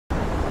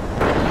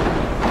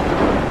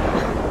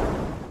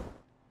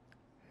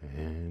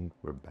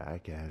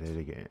back at it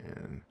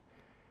again.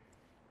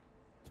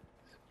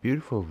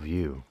 Beautiful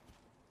view.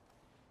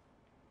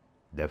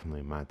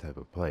 Definitely my type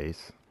of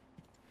place.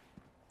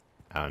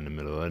 Out in the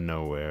middle of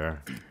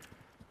nowhere.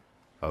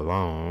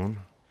 Alone.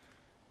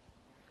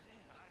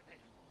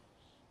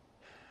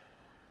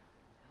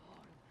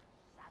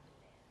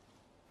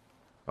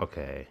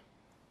 Okay.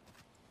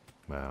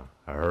 Well,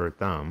 I heard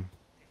them.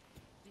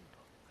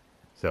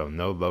 So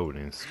no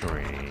loading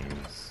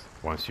screens.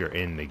 Once you're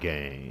in the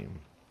game,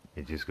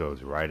 it just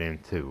goes right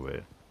into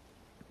it.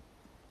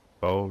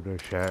 Boulder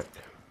check.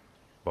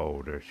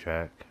 Boulder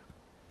check.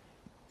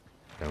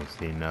 Don't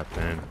see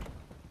nothing.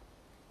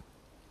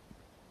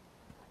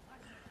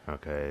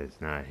 Okay,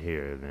 it's not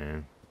here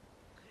then.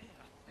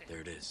 There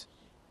it is.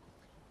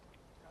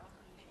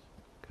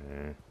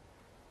 Okay.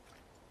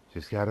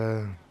 Just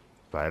gotta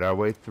fight our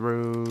way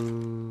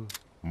through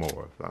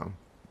more of them.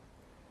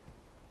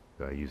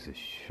 Do I use a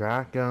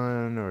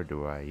shotgun or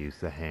do I use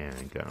the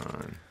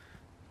handgun?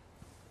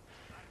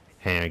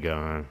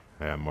 Handgun.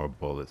 I got more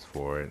bullets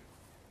for it.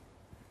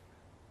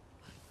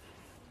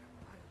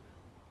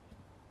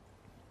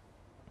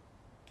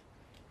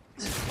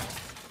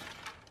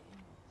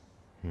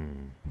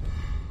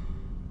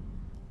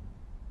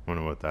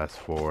 Wonder what that's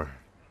for.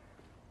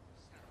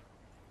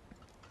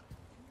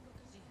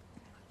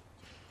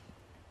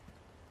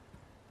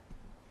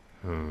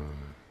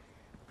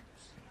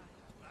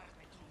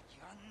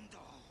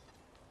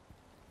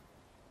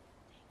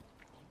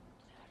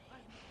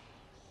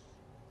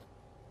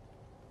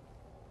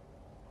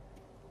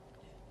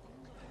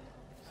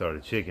 So the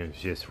chickens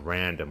just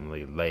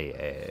randomly lay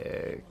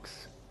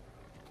eggs.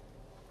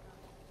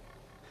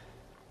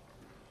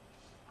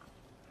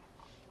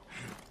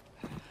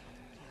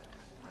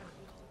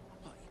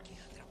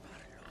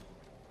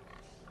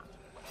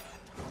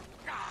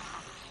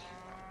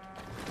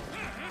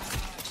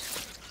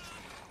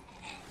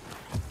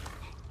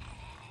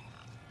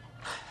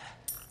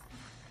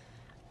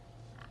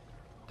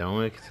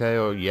 Don't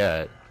exhale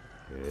yet.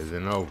 It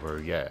isn't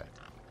over yet.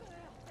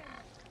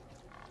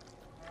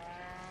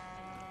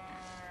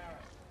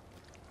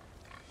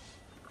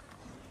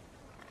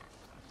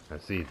 I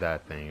see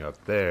that thing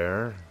up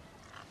there.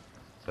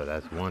 So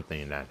that's one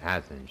thing that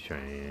hasn't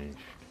changed.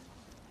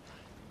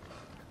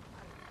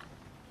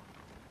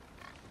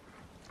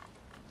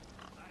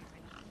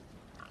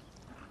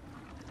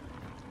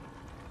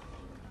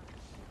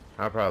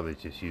 I'll probably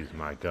just use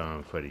my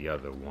gun for the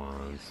other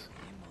ones.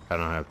 I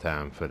don't have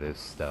time for this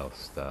stealth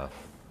stuff.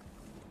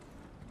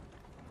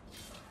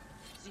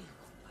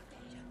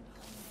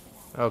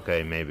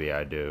 Okay, maybe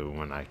I do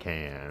when I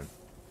can.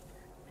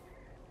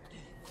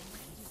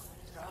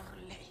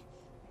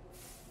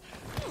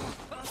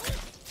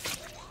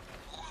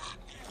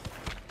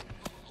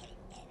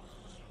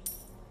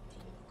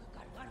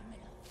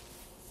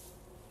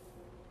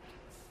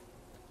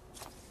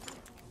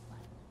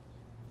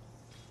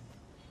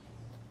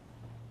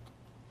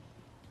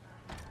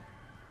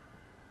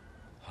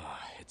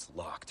 It's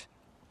locked.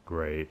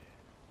 Great.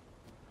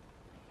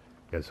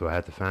 Guess we'll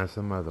have to find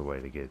some other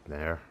way to get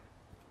there.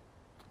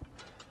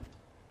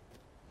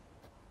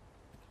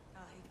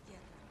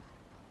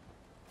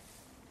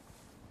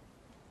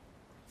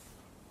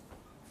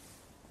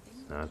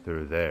 It's not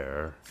through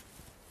there.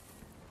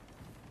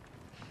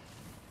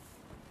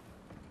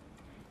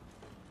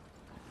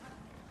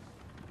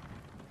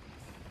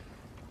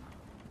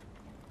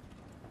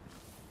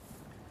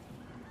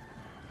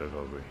 Look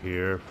over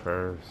here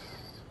first.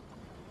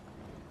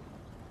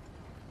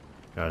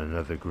 Got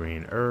another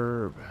green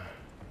herb.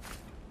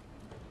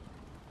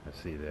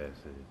 I see there's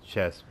a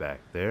chest back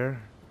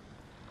there.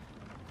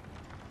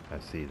 I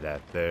see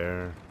that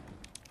there.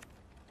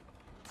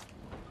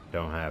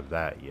 Don't have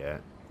that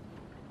yet.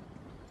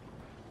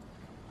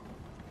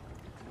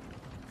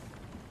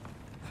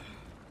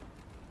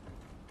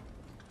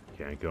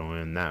 Can't go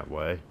in that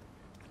way.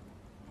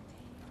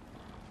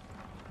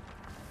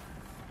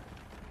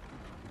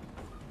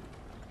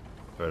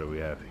 What do we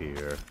have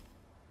here?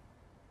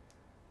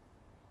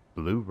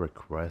 Blue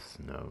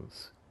request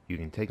notes. You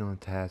can take on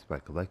tasks by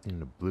collecting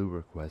the blue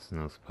request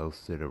notes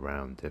posted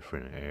around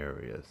different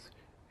areas.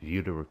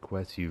 View the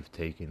requests you've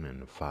taken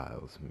in the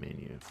files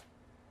menu.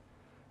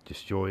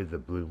 Destroy the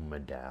blue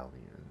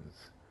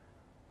medallions.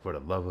 For the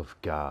love of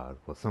God,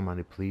 will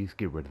somebody please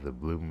get rid of the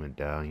blue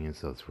medallions,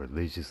 those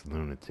religious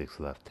lunatics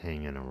left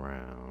hanging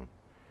around.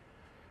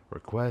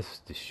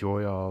 Request: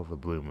 destroy all the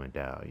blue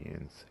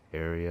medallions.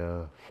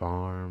 Area,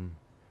 farm,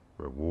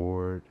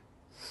 reward,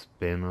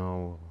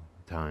 spinel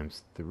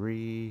times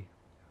 3,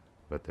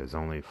 but there's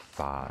only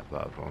 5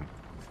 of them.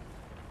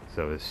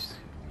 So it's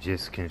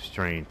just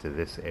constrained to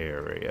this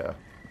area.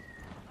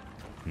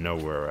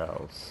 Nowhere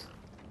else.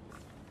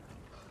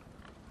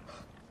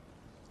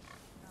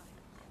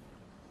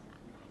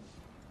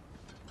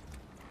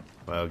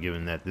 Well,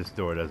 given that this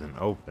door doesn't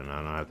open,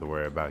 I don't have to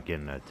worry about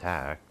getting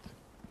attacked.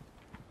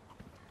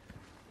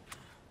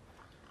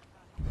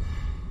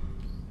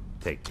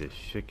 Take this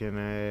chicken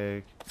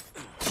egg.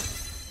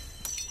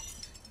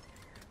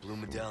 Blue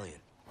medallion.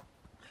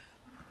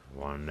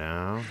 One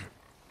down.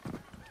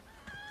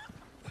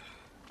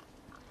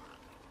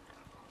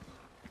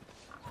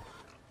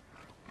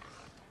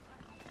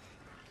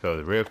 So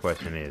the real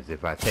question is,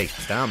 if I take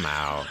them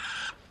out,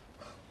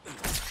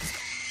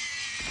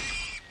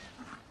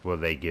 will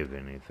they give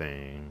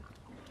anything?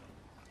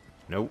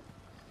 Nope.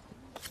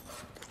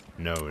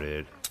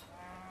 Noted.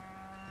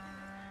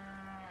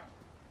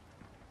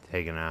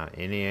 Taking out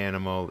any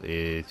animal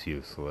is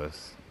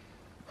useless,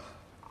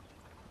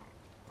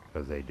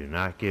 because they do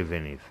not give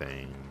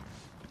anything.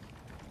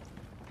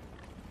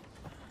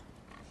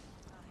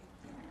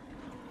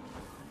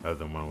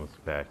 Other one was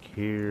back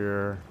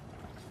here,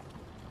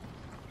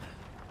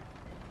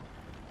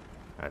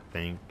 I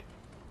think.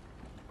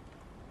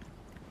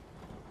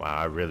 Wow,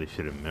 I really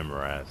should have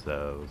memorized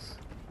those.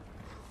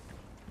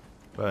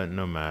 But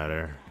no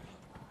matter.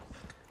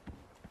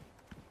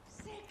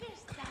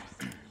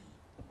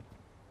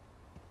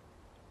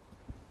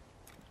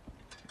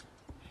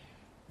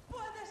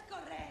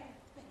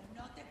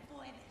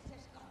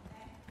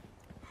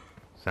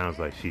 Sounds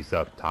like she's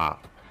up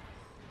top.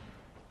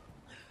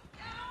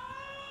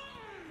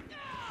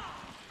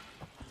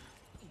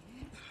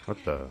 What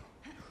the?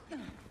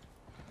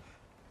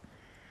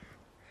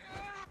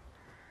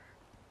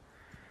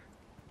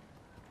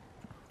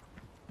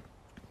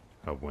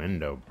 A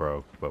window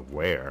broke, but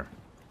where?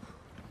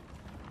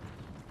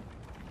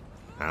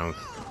 I don't...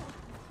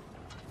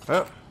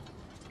 Oh!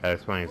 That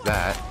explains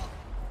that.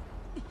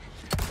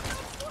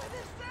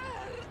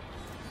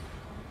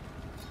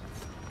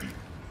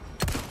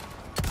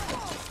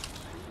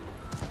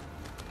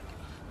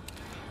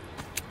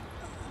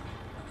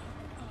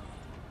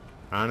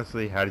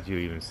 Honestly, how did you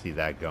even see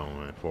that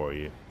going for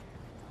you?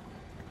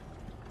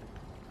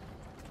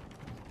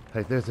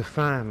 Like, there's a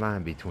fine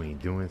line between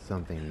doing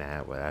something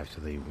that would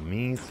actually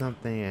mean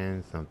something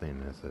and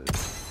something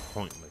that's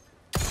pointless.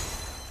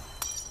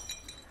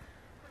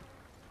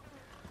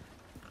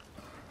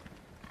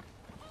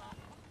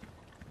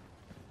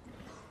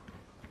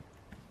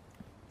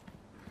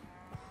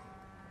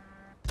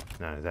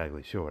 Not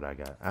exactly sure what I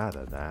got out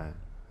of that.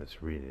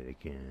 Let's read it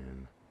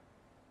again.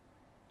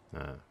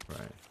 Right.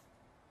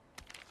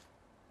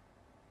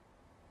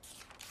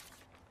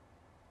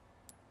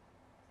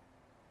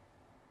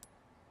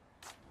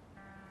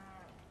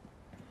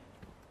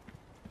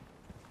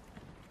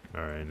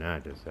 Alright, now I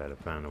just had to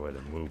find a way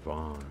to move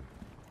on.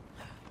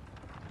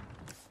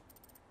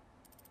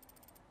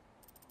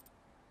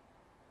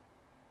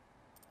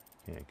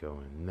 Can't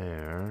go in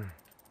there.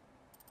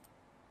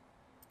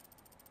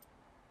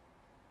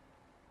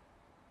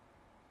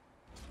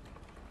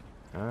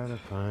 Gotta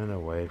find a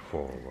way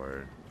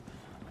forward.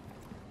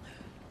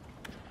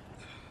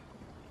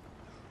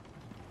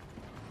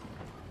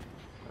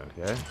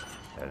 Okay,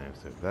 that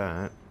answered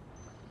that.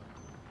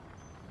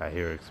 I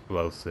hear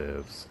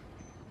explosives.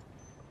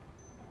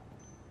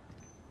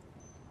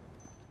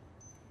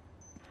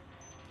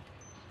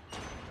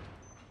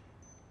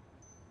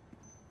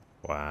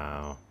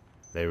 Wow.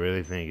 They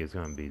really think it's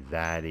gonna be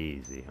that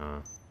easy,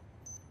 huh?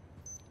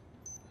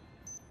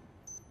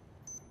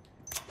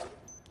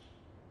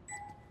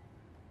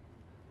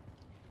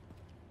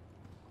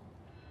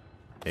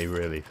 They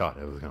really thought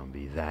it was gonna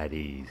be that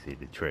easy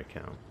to trick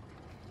him.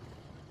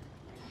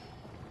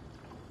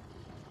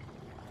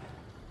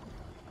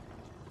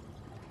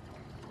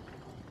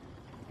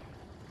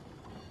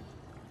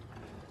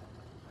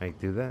 Like,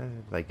 do that?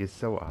 Like, it's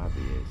so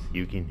obvious.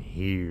 You can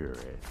hear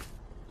it.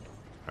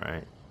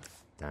 Alright.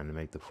 Time to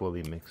make the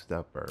fully mixed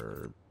up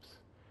herbs.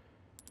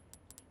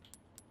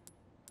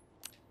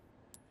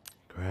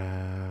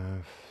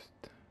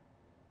 Craft.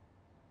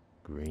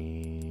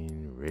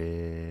 Green, red,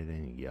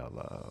 and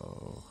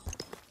yellow.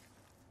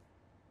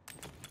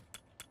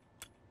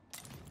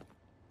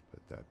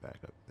 Put that back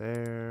up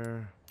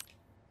there.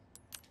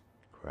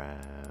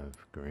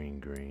 Craft, green,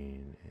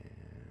 green,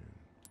 and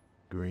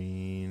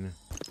green.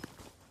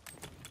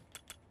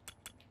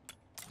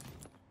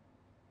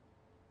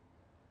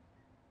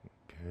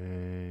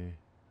 Okay.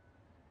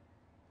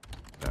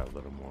 Got a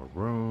little more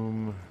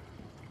room.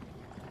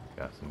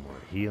 Got some more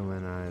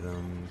healing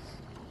items.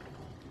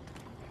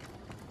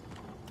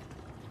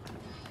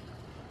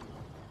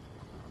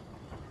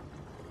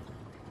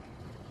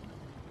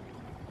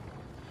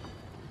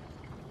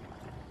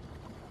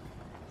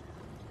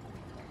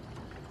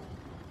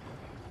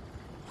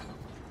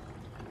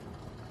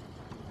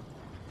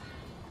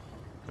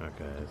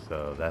 Okay,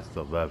 so that's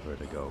the lever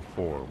to go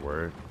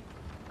forward.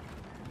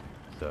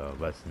 So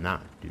let's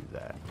not do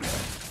that.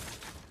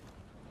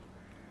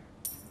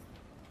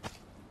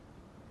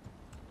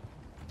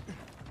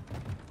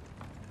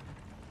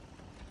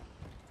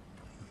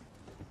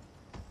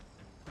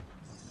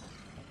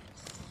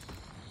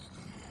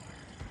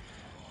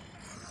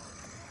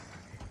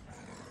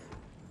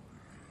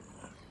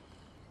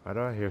 Why do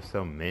I hear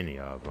so many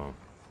of them?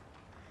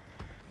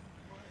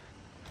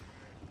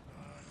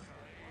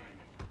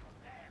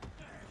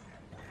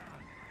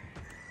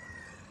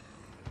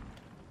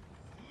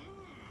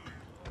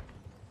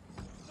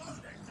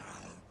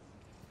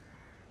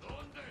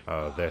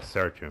 Oh, they're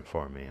searching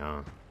for me,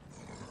 huh?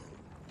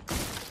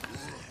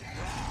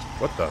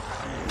 What the?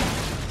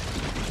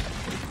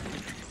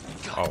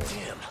 Oh.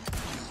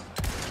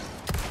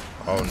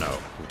 Oh no.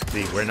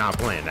 See, we're not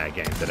playing that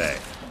game today.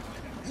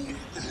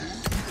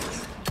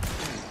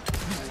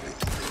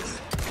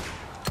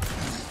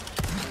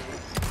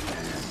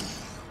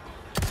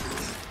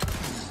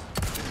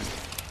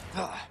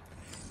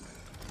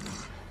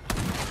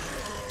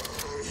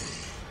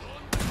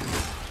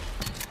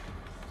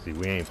 See,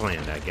 we ain't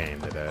playing that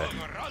game today.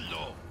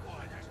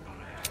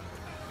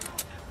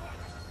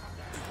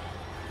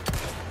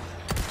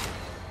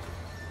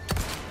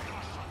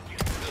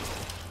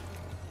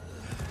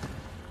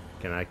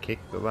 Can I kick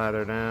the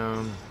ladder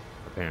down?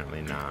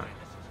 Apparently not.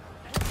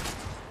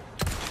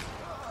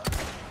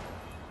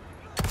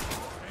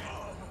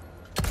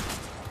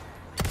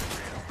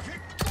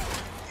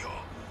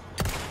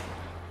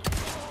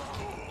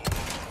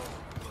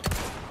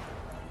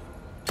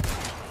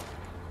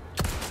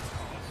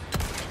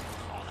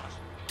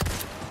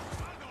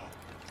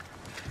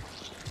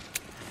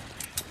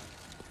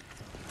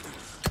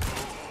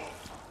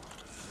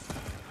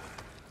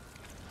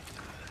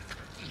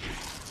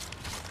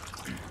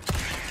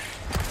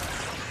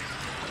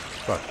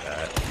 Fuck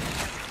that.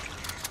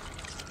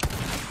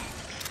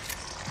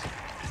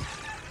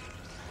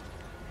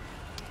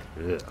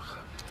 Ugh.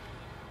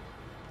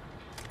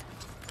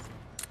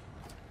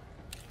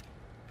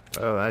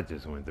 Well, that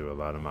just went through a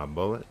lot of my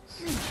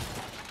bullets.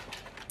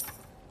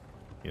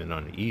 Even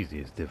on the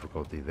easiest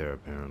difficulty, they're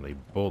apparently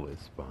bullet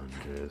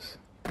sponges.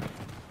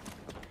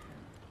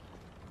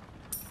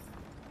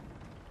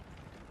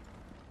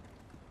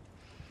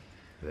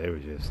 They were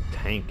just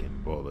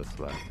tanking bullets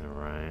left and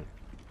right.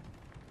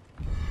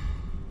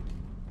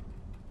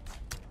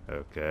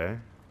 Okay.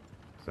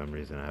 For some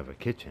reason I have a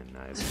kitchen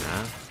knife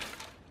now.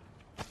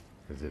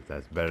 As if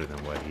that's better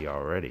than what he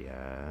already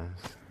has.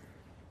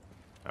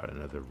 Got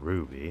another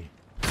ruby.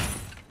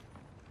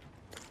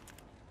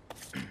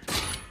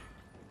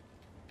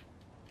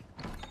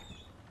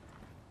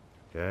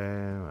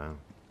 Okay, well,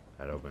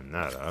 that opened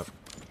that up.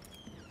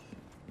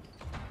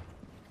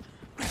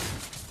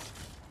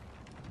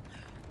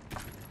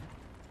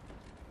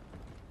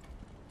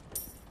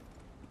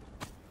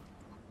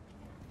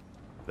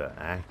 The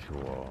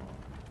actual...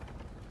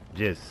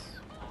 Just...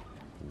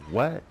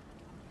 What?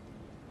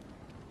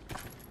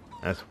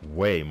 That's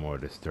way more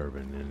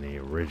disturbing than the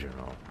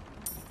original.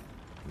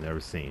 Never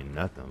seen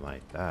nothing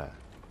like that.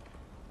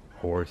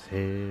 Horse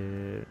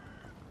head.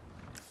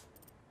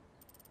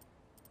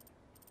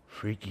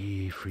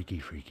 Freaky, freaky,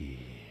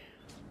 freaky.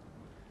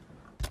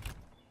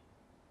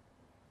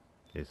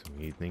 Just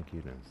when you think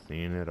you done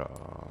seen it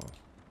all.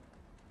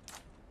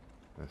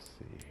 Let's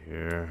see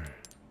here.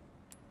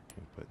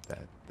 Can put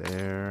that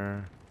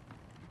there.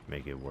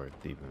 Make it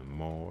worth even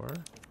more.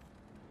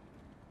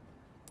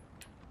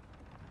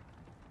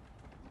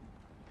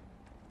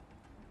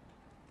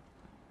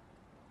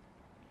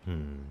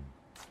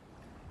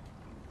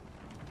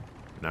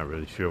 Not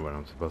really sure what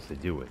I'm supposed to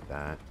do with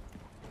that.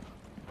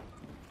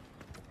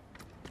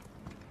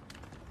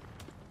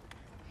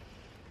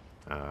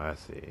 Oh, I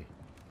see.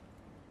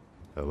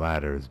 The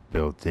ladder is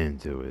built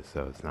into it,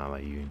 so it's not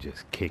like you can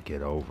just kick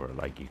it over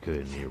like you could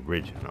in the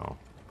original.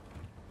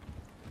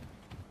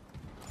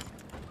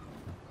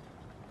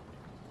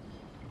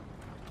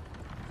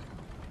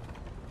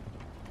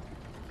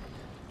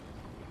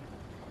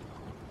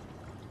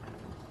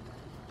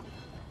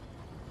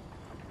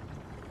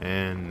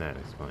 And that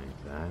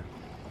explains that.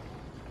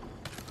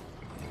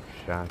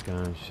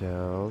 Shotgun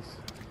shells.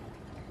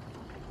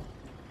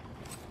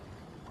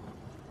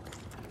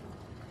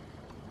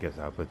 Guess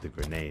I'll put the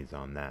grenades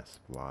on that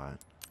spot.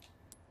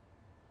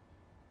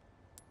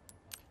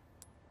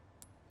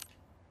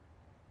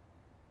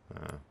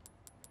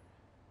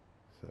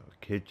 So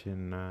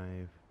kitchen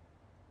knife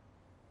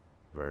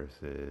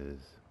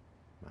versus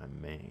my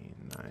main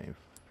knife.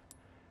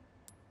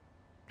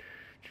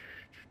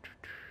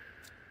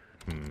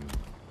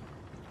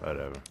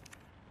 Whatever.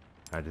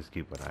 I just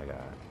keep what I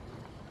got.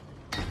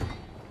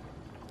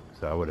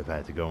 So I would have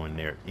had to go in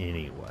there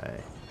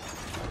anyway.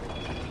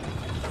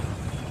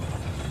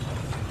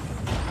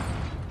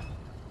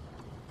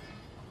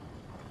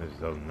 As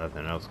though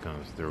nothing else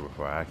comes through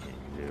before I can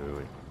do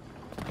it.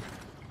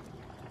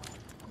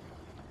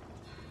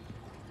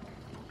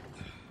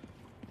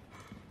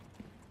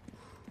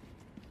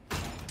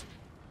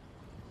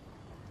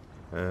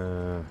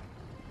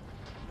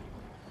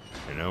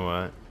 You know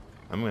what?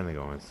 I'm gonna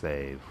go and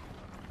save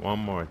one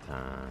more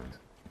time.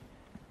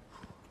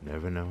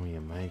 Never know when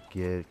you might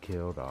get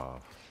killed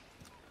off.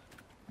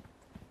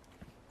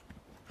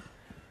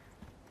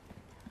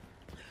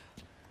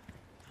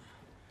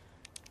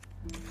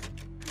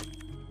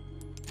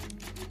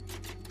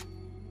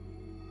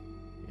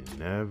 You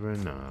never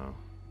know.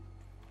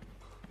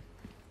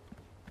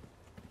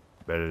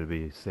 Better to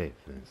be safe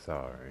than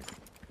sorry.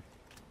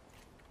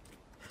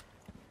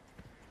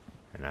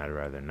 And I'd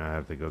rather not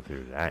have to go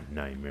through that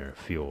nightmare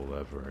fuel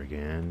ever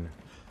again.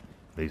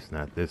 At least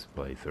not this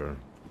playthrough.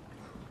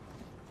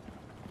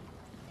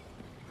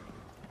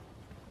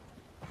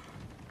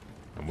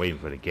 I'm waiting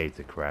for the gate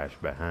to crash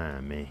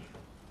behind me.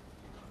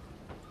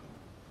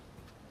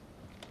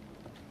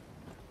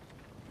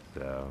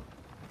 So,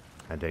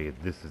 I take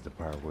it this is the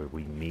part where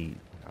we meet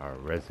our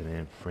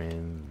resident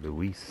friend,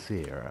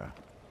 Luisera.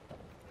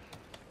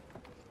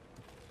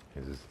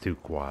 This is too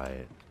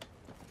quiet.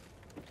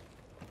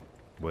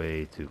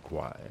 Way too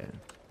quiet.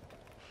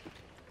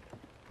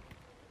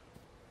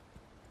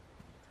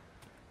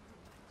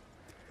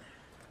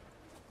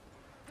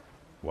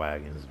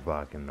 Wagon's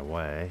blocking the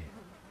way,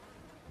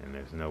 and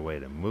there's no way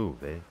to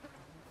move it.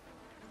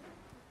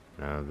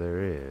 Now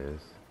there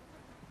is.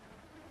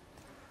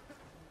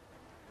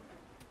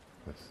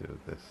 Let's see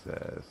what this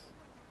says.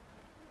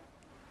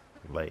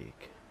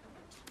 Lake.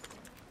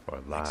 Or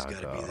It's gotta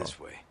be lago. this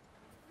way.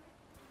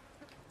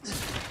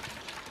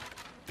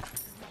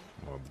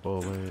 More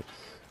bullets.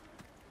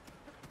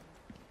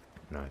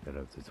 Knock it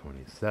up to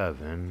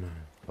 27,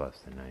 plus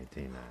the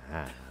 19 I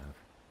have.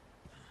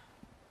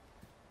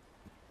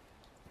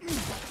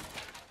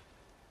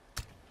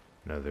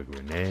 Another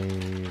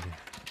grenade.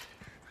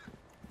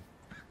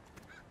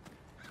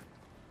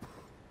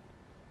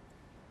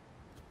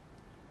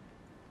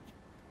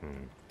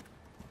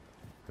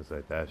 Looks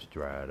like that's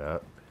dried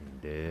up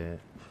and dead.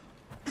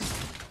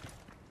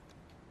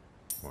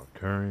 More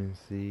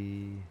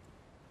currency.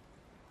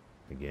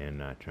 Again,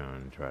 not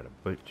trying to try to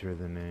butcher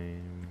the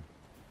name.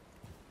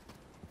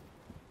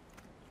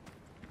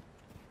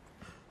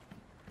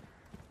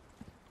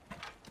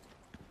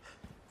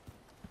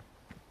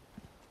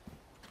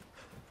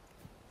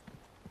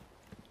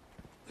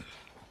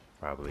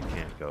 Probably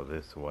can't go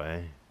this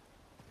way.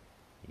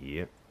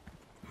 Yep.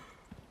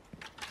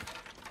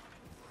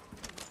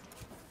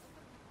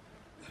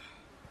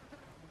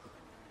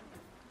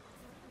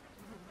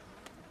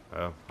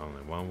 Well,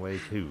 only one way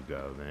to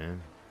go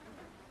then.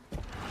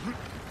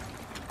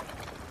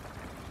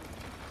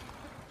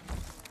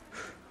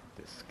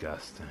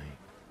 Disgusting.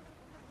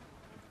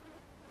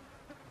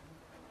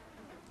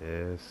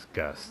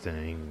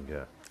 Disgusting.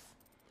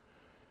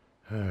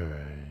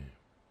 Alright.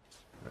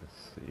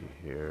 Let's see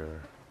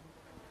here.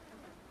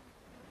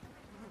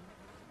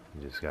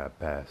 Just got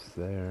past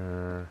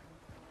there.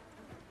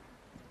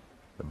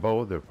 The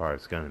boulder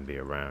part's gonna be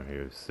around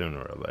here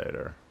sooner or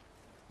later.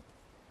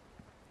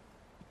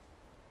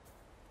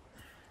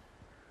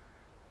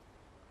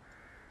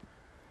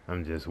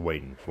 I'm just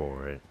waiting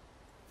for it.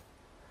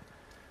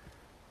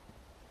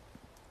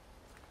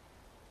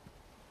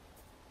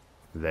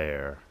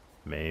 There,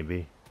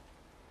 maybe.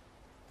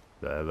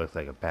 That looks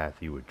like a path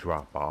you would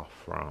drop off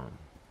from.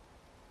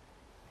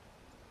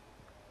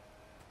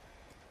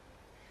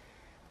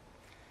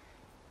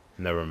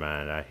 Never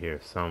mind, I hear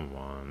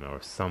someone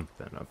or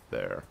something up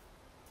there.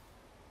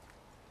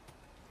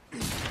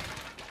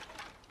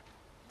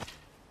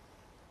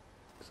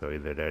 So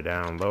either they're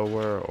down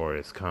lower or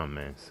it's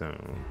coming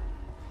soon.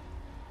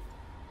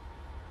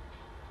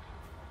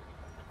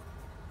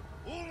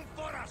 Un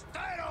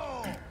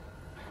forastero!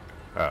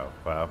 Oh,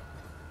 well.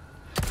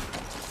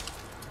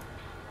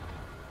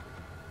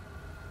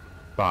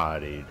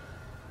 Bodied.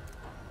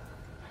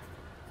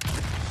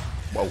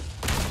 Whoa.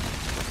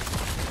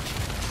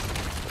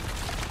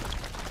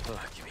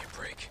 Give me a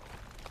break.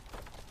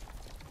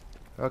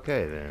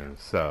 Okay then,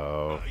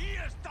 so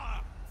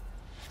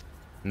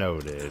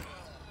noted.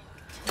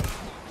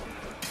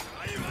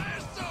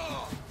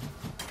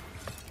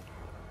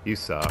 You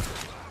suck.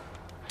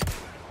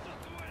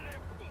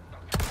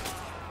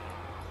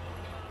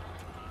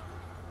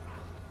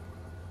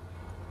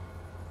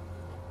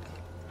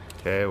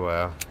 Okay,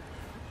 well.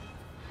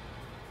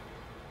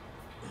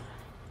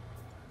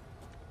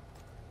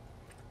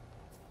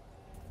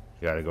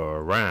 You gotta go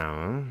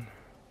around.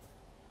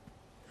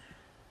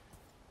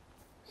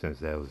 Since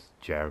those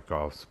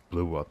jerk-offs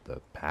blew up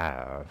the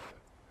path.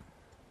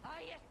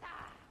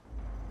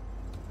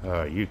 Oh,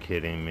 are you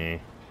kidding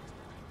me?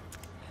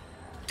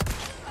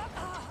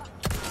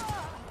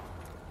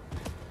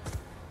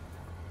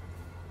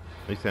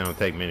 At least they don't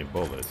take many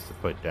bullets to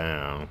put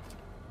down.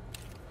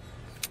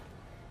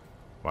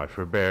 Watch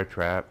for bear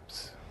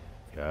traps.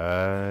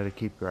 Gotta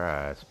keep your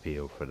eyes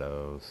peeled for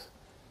those.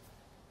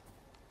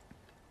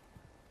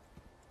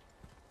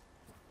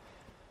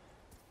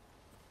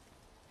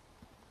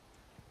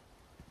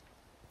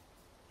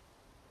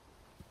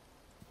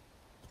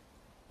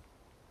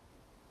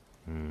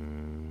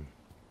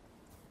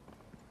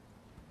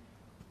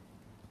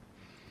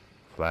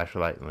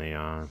 Flashlight,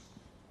 Leon.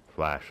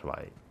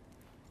 Flashlight.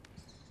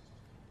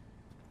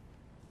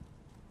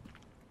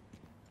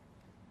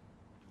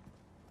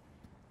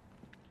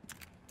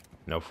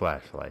 No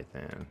flashlight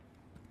then.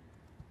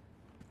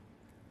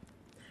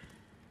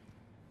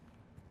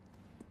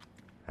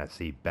 I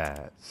see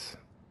bats.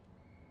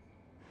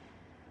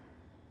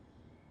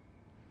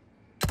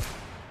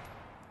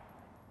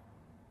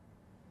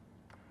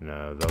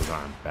 No, those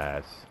aren't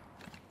bats.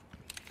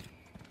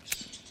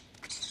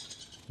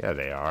 Yeah,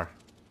 they are.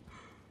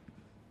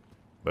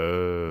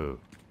 Boo.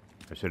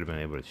 I should have been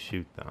able to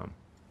shoot them.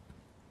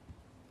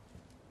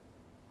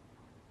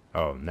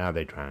 Oh, now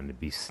they're trying to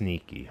be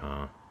sneaky,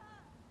 huh?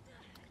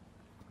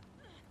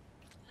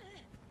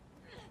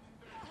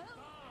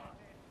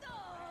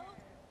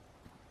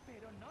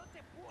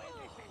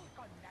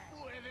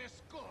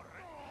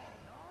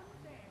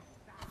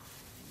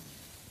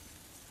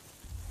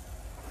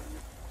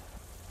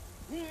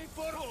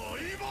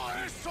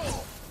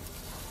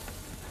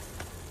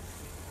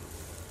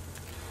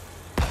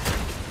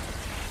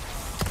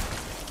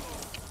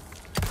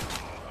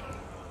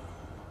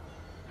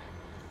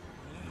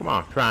 Come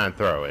on, try and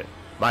throw it.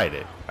 Bite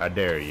it. I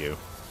dare you.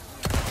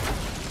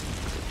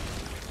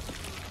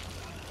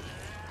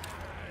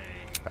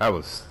 That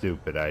was a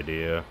stupid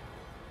idea.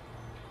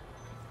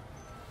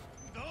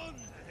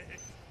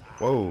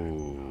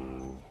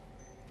 Whoa.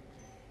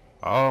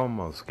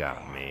 Almost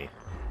got me.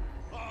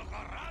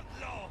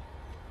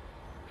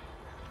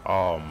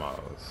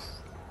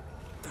 Almost.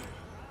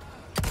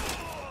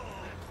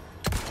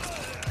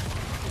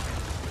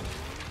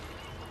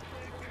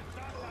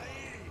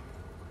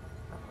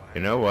 You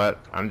know what?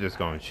 I'm just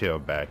gonna chill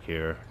back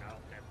here.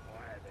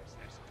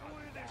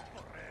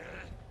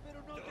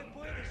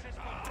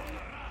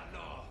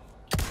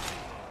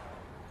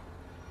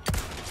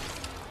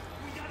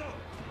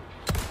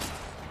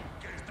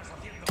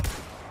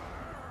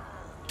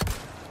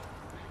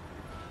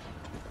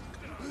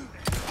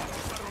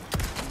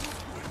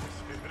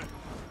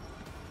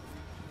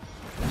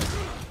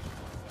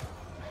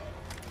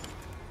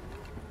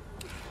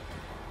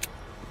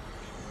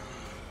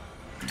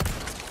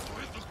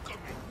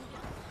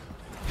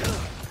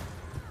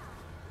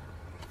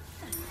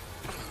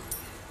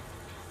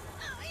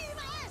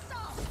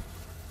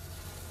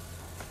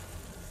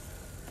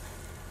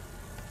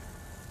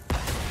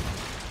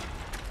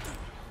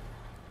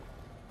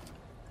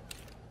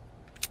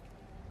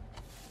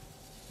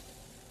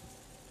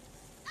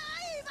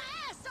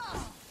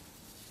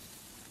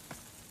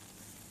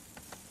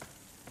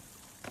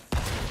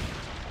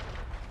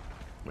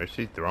 Where's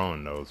she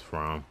throwing those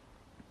from?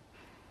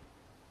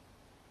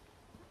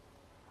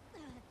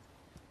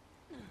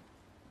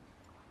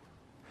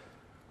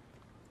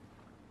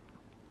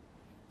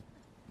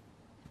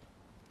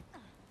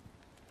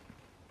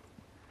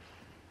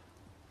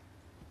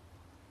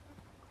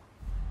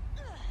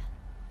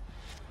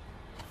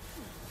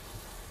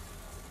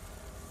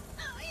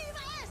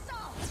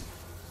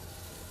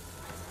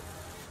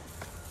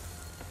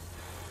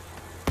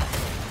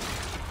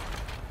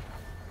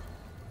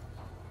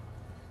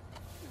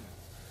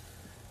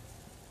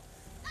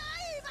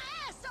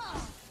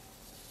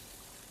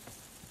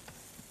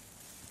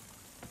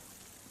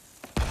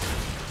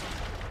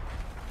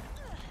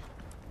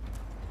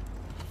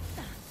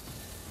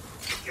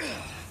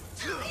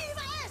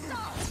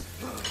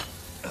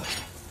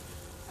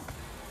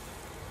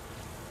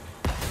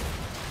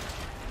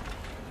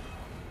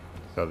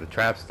 So the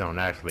traps don't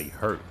actually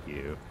hurt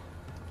you.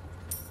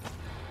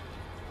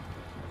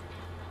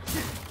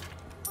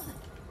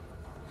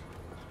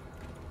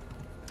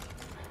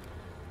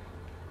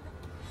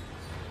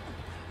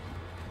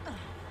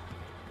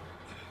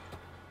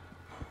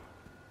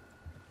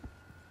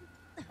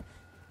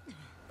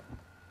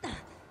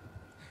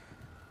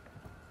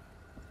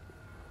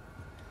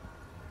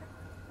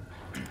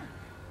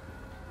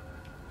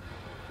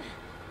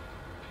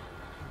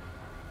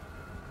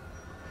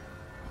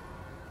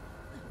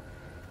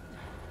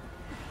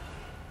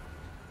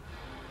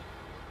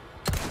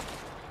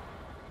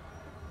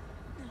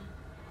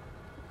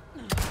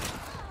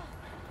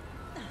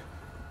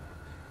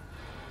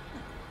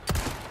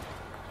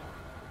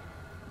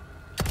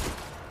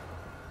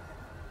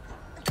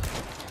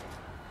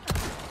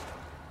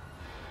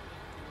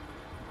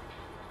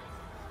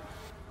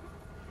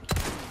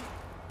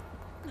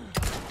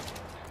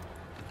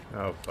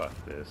 Oh, fuck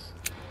this.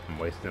 I'm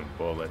wasting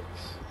bullets.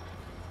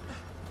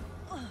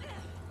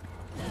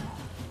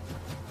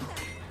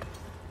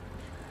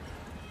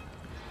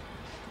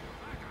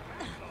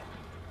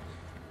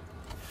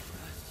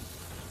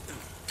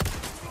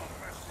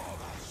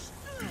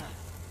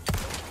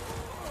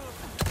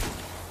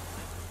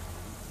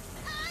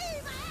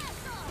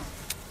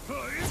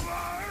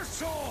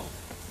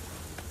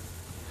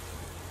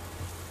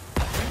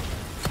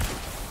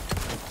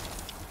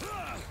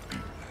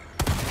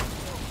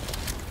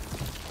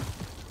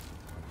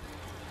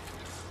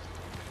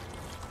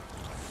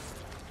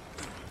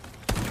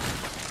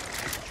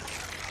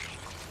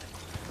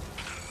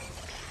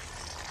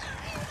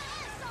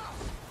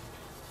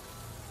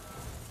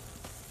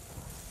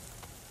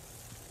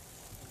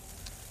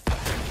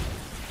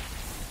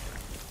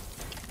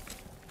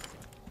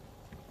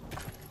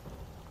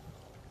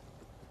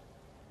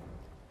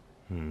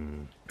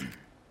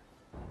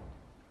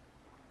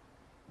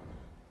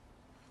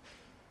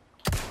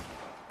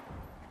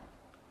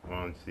 I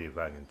want to see if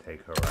I can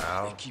take her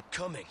out. They keep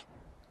coming.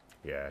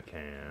 Yeah, I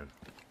can.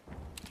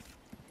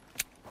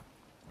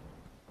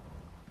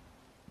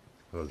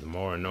 It was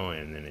more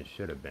annoying than it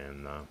should have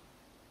been, though.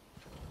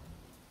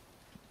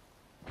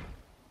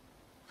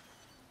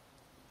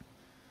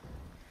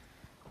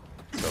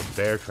 So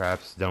bear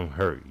traps don't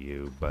hurt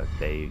you, but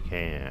they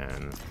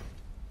can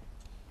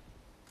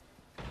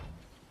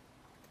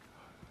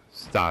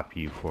stop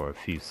you for a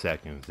few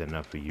seconds,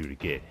 enough for you to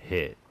get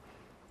hit.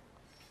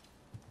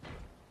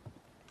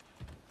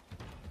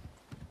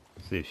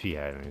 See if she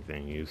had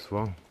anything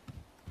useful.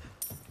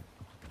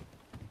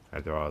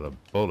 After all the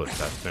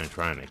bullets I spent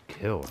trying to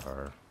kill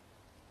her,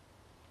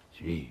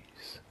 Jeez.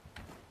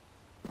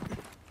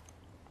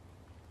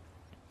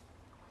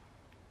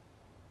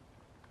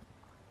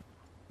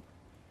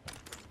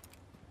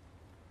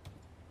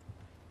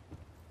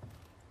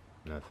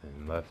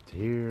 Nothing left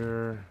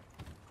here.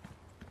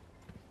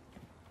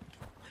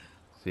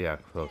 See how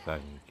close I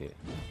can get.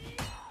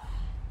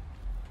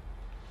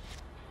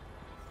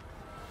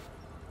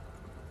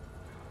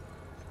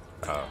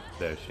 Oh,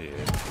 there she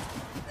is.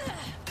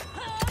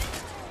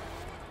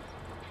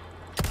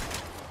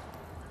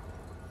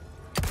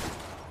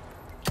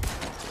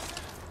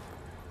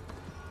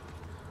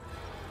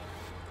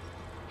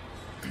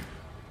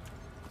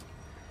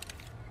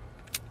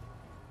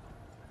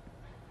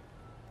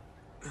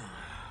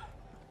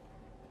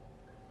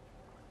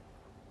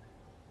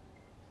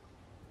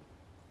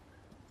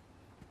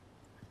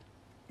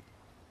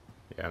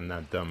 Yeah, I'm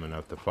not dumb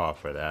enough to fall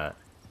for that.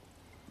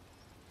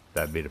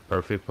 That'd be the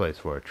perfect place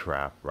for a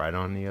trap, right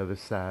on the other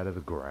side of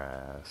the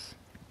grass.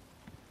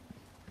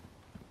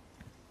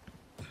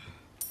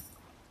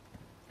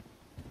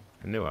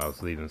 I knew I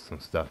was leaving some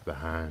stuff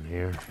behind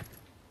here.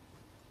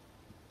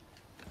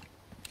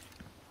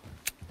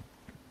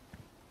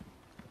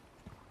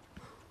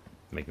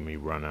 Making me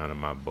run out of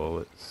my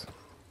bullets.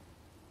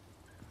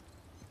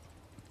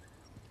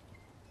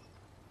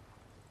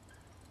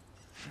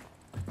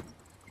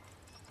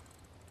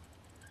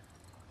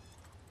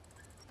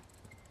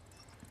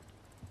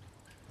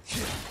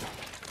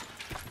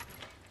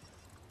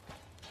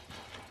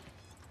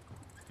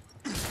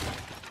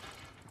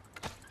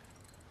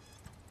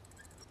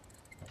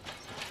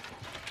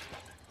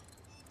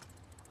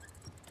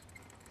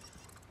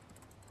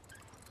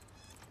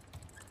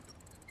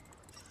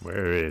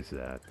 Where is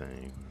that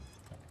thing?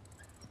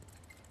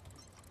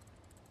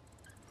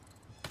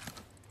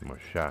 More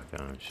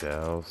shotgun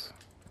shells.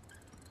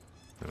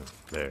 Oh,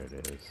 there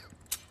it is.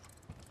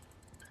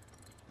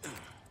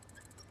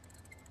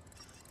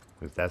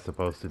 Is that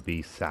supposed to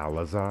be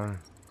Salazar?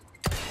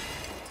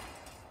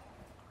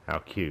 How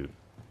cute.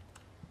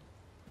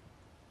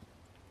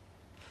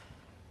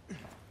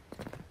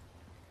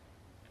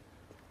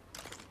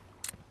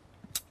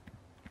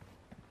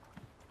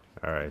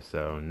 Alright,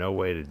 so no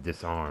way to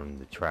disarm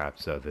the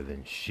traps other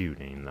than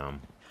shooting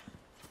them.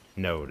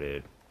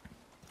 Noted.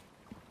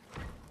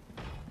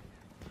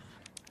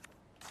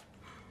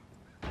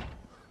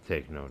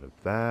 Take note of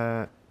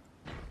that.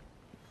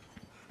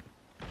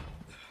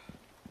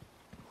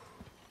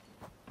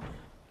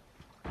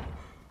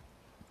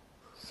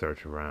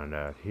 Search around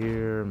out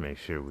here. Make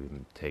sure we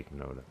take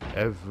note of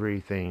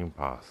everything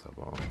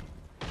possible.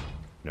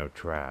 No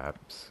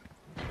traps.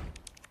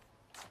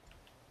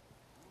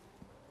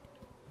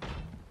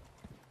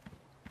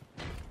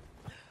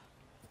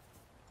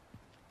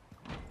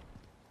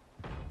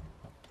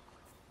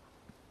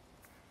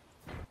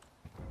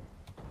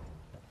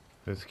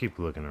 Let's keep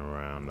looking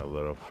around a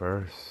little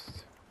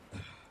first.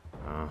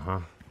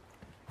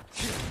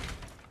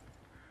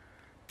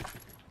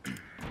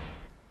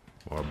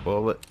 More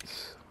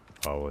bullets.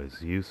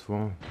 Always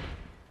useful.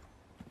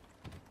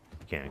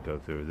 Can't go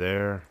through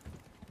there.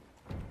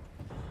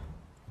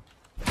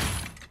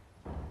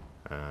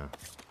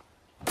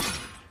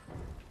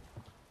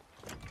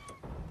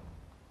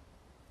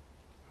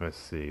 Let's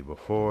see.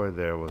 Before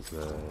there was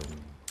a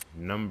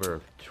number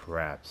of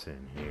traps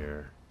in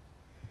here.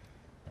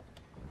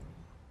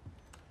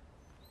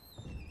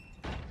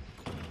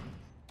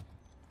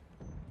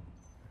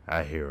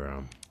 I hear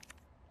them.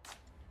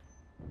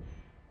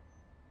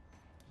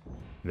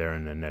 They're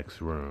in the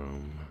next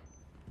room.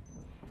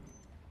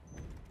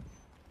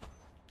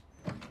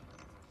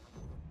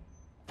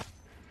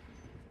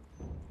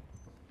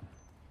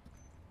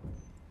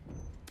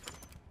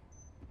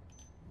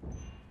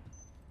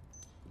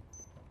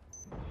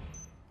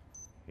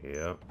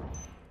 Yep.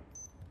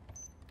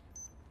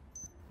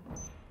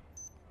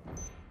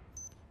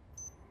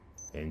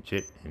 Inch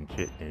it, inch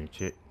it,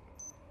 inch it.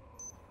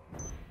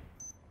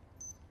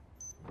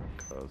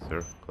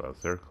 Closer,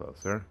 closer,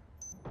 closer.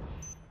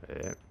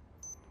 Yep.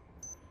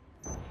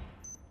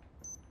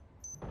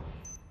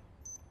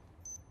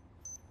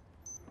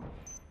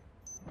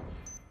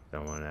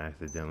 Don't want to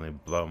accidentally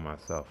blow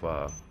myself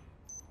up.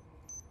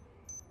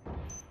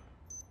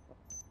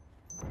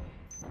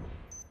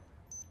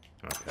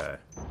 Okay,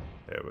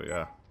 there we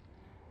go.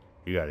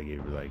 You gotta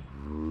get like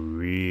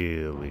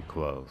really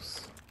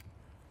close.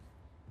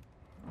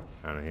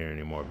 I don't hear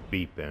any more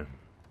beeping.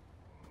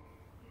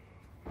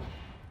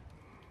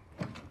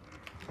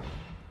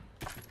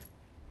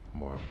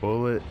 More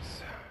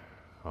bullets,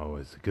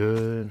 always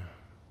good.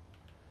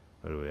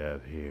 What do we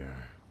have here?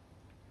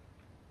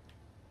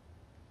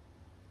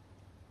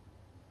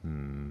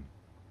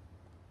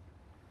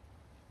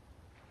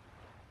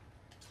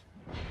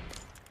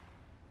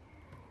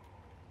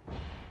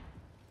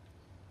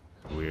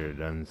 Weird,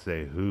 doesn't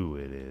say who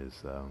it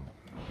is, though.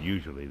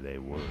 Usually they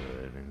would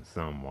in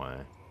some way.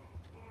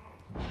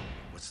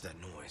 What's that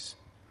noise?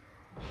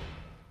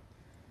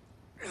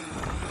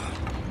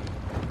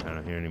 I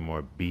don't hear any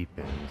more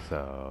beeping,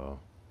 so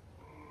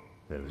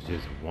there was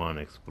just one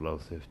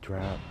explosive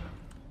trap.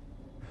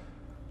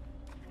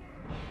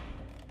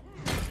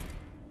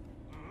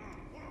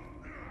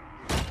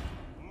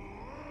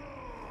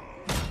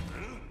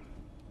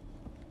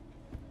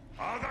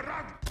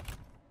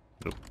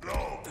 Nope.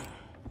 No.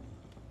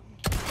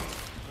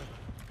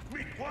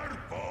 Mi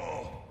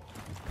cuerpo.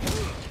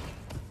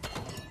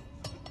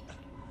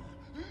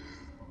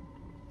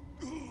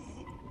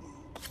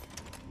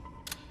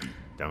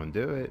 Don't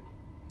do it.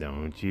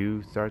 Don't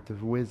you start to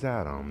whiz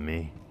out on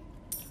me.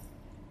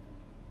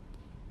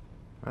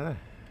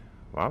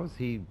 Why was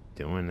he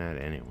doing that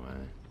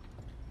anyway?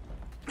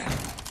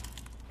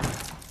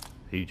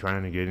 He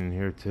trying to get in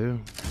here too?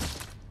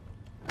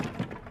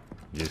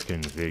 Just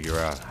couldn't figure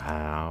out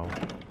how.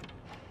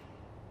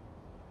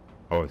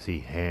 Or is he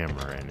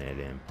hammering it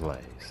in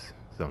place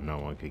so no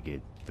one could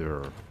get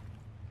through?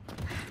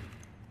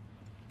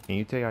 Can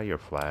you take out your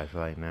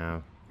flashlight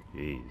now?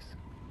 Jeez.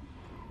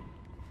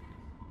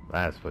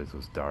 Last place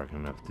was dark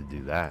enough to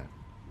do that.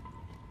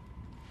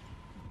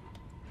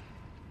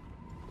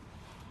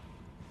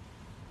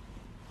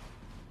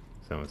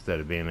 So instead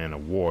of being in a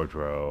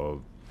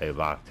wardrobe, they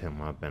locked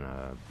him up in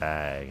a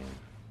bag and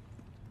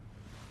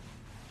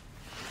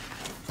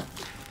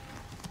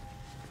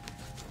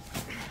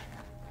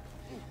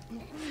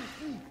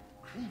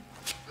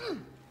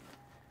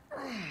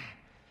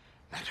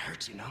That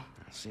hurts, you know?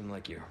 Seemed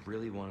like you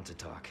really wanted to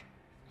talk.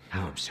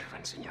 How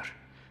observant, senor.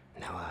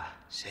 Now,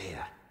 say,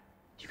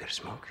 you got a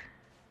smoke?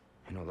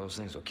 You know, those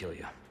things will kill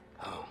you.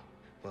 Oh,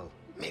 well,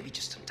 maybe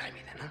just untie me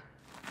then, huh?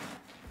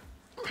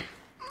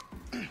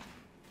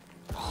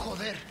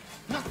 Joder,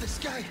 not this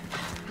guy!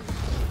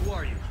 Who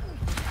are you?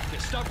 Yeah,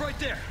 stop right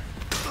there!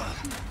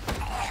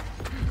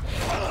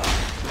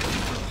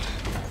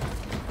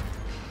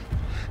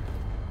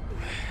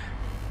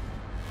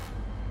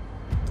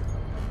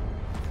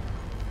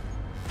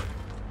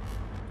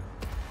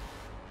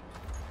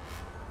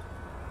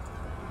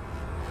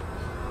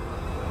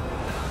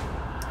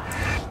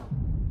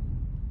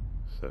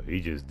 so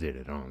he just did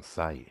it on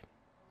sight.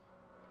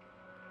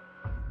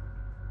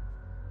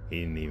 He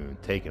didn't even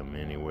take him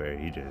anywhere,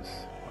 he just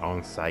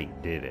on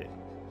sight did it.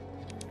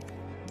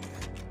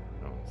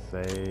 Don't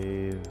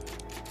save.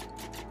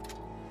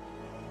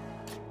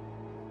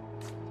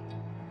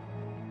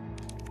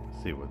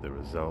 See what the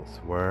results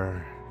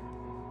were.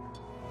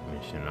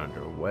 Mission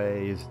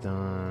underway is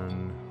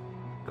done.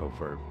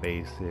 Covert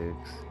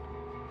basics.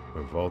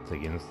 Revolt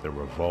against the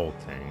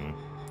revolting.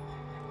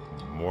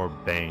 More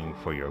bang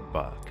for your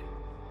buck.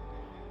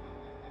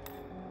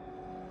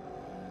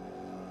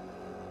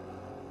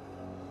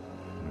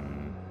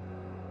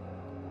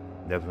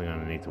 Definitely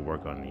gonna need to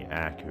work on the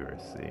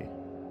accuracy.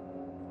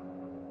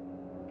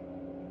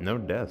 No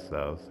deaths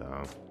though,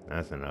 so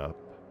that's an up.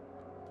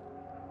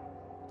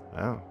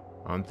 Well,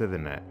 on to the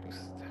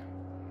next.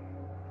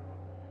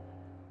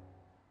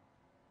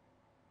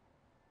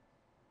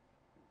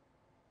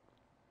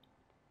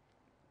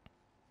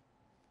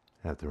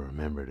 Have to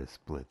remember to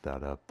split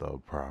that up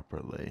though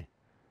properly.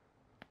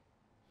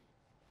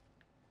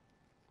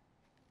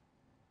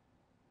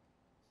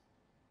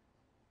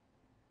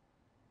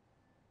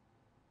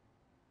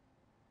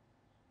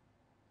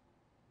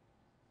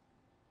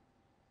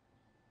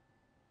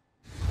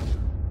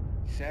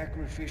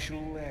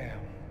 Sacrificial lamb,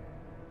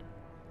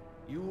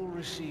 you will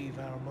receive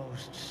our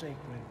most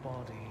sacred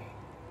body.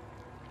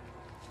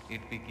 It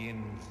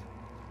begins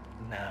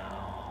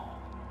now.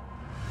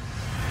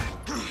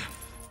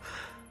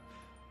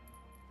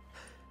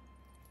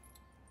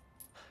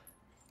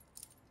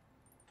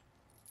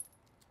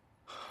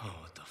 Oh,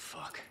 what the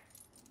fuck?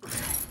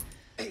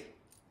 Hey,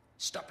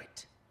 stop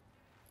it.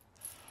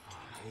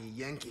 Hey,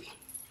 Yankee.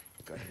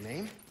 Got a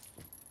name?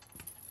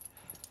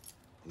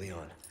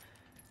 Leon.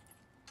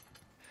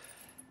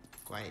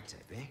 Quiet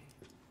type, eh?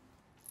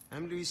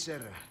 I'm Luis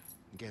Serra.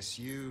 Guess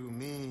you,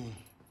 me,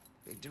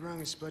 picked the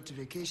wrong spot to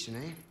vacation,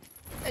 eh?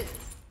 Hey!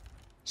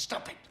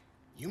 Stop it!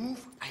 You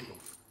move, I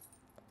move.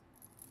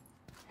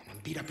 And I'm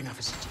beat up enough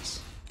as it is.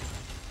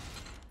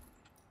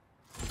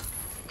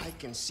 I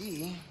can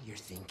see you're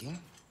thinking.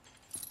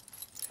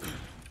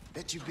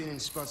 Bet you've been in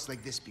spots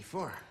like this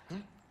before,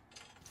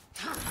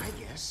 huh? I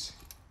guess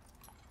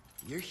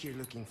you're here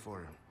looking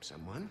for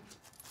someone.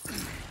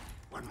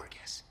 One more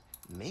guess.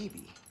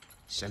 Maybe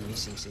some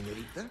missing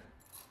señorita?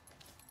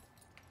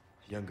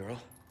 Young girl?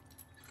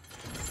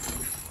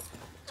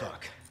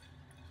 Talk.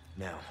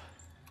 Now.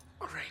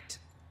 All right.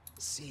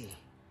 See.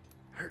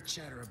 Heard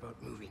chatter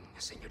about moving a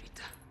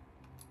señorita.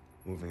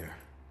 Moving her?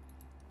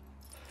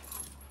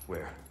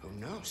 Where? Who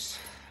knows?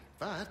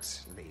 But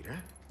later,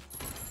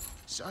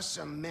 saw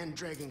some men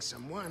dragging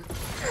someone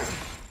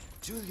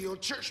to the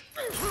old church.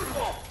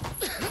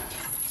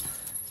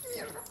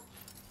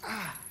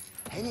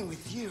 Hanging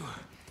with you,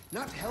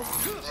 not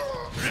helpful.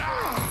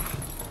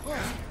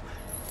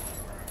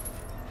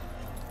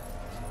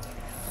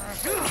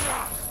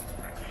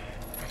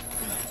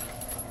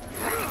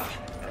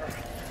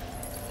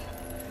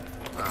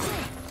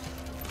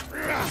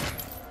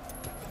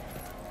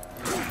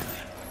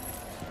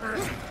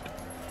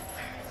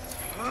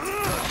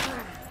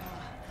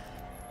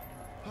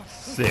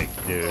 Sick,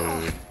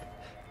 dude.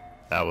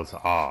 That was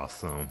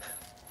awesome.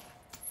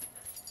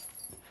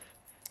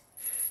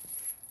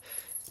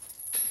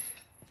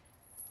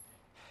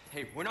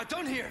 Hey, we're not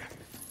done here!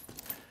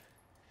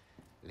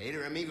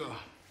 Later, amigo.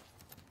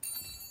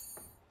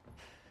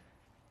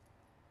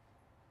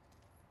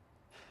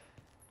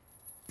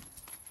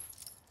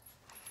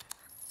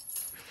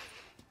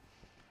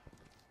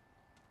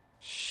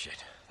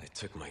 Shit, they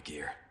took my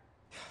gear.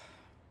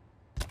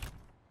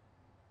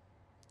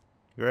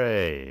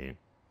 Great.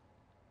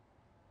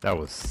 That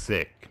was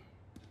sick.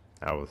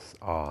 That was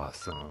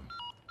awesome.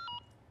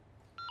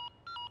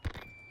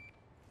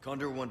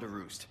 Condor 1 to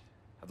Roost.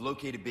 I've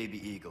located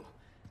Baby Eagle.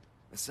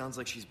 It sounds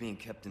like she's being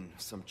kept in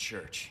some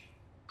church.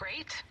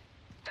 Great.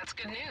 That's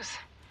good news.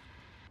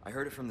 I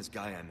heard it from this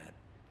guy I met.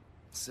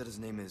 Said his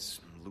name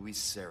is Luis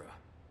Serra.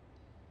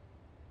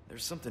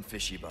 There's something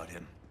fishy about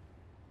him.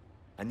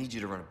 I need you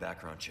to run a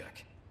background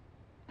check.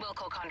 We'll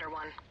call Condor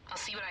 1. I'll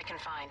see what I can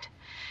find.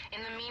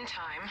 In the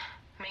meantime,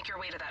 make your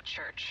way to that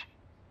church.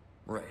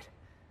 Right.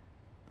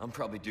 I'm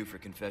probably due for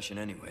confession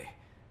anyway.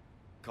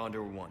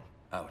 Condor 1,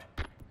 out.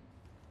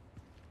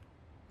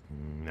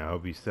 I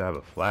hope you still have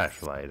a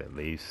flashlight at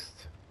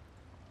least.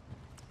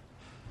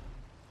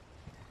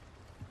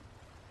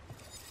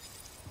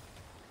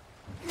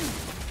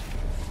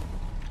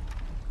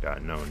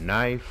 Got no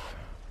knife.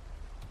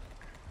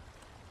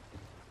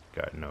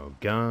 Got no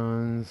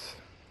guns.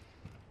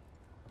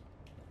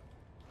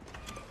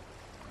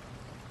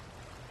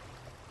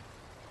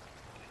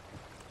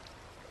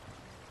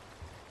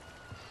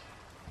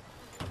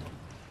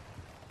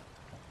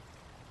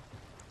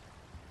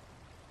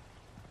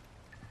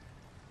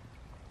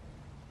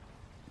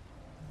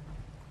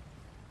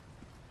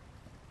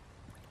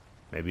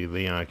 Maybe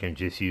Leon can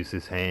just use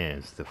his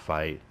hands to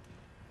fight.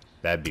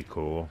 That'd be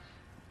cool.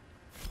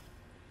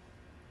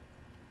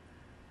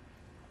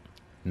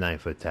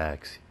 Knife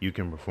attacks. You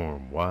can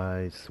perform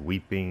wide,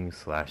 sweeping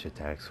slash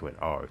attacks with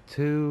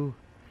R2.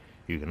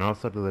 You can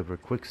also deliver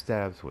quick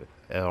stabs with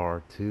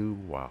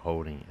LR2 while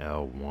holding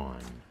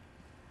L1.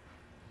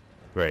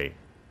 Great.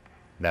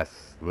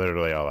 That's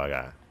literally all I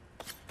got.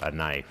 A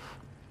knife.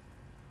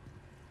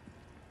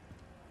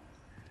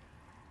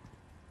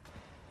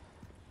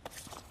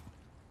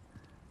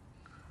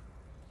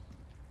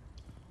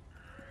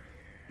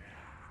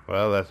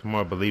 Well, that's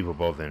more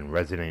believable than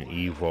Resident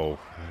Evil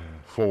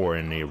 4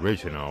 in the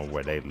original,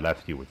 where they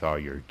left you with all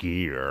your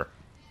gear.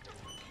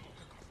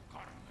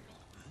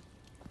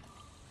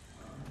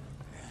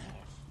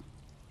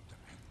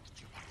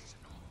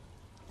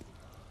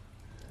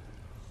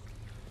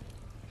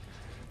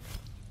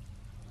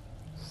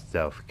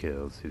 Stealth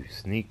kills. If you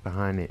sneak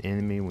behind an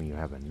enemy when you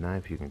have a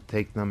knife, you can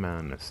take them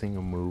out in a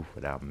single move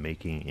without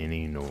making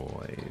any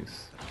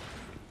noise.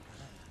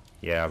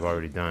 Yeah, I've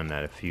already done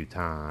that a few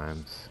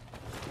times.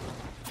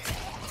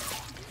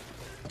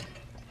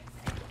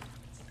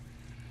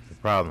 The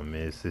problem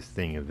is this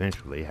thing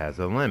eventually has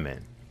a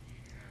limit.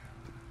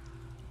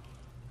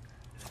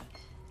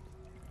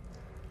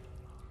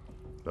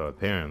 So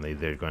apparently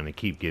they're going to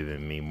keep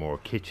giving me more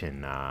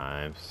kitchen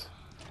knives.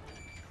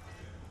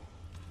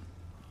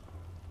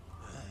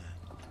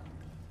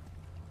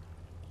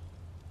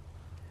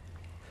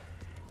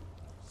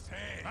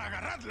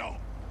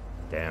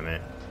 Damn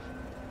it.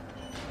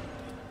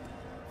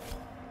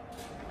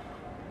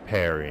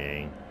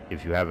 Parrying.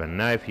 If you have a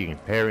knife, you can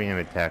parry an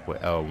attack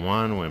with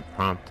L1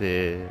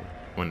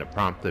 when the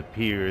prompt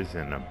appears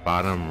in the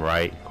bottom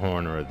right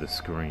corner of the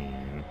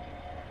screen.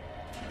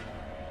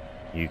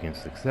 You can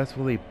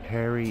successfully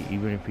parry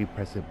even if you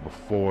press it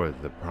before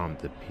the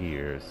prompt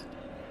appears.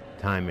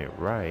 Time it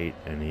right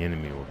and the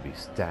enemy will be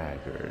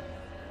staggered.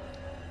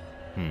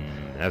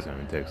 That's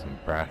gonna take some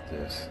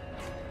practice.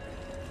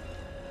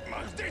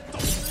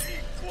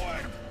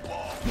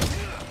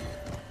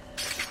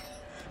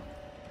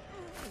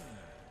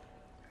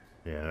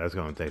 Yeah, that's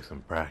gonna take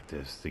some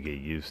practice to get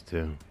used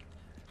to.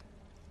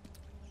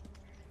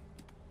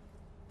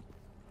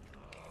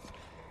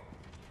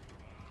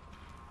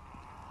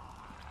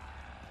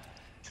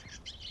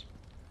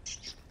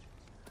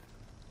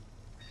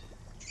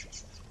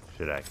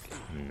 Should I?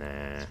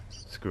 Nah,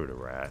 screw the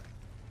rat.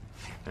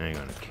 I ain't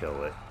gonna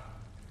kill it.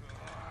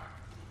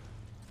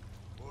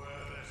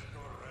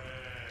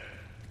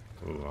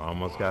 Ooh,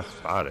 almost got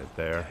spotted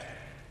there.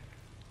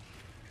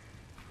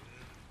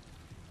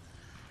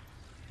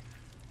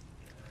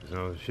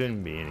 So there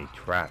shouldn't be any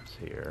traps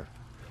here.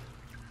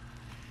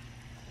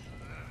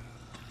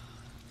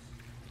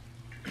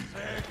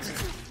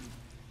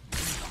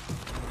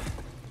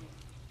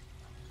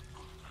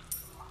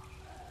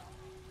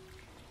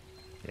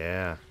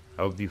 Yeah,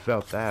 I hope you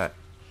felt that.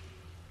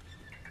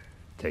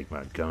 Take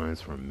my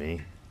guns from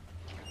me.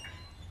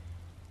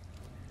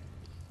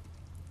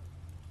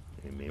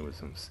 Hit me with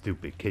some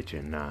stupid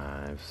kitchen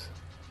knives.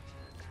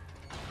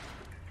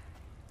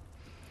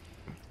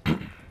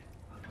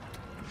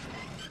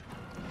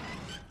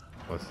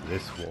 What's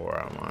this for,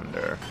 I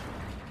wonder?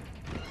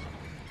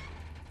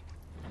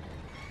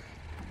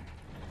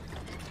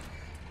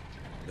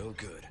 No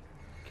good.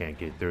 Can't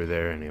get through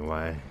there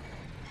anyway.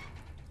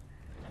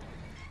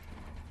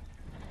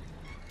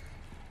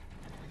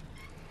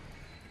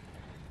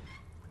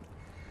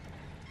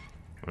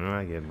 When do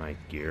I get my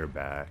gear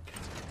back?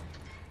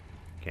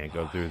 Can't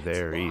go through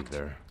there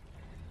either.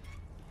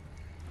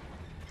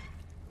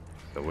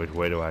 So which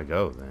way do I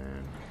go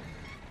then?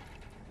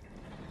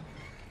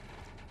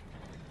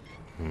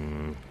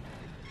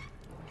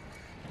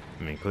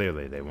 I mean,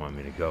 clearly they want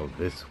me to go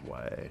this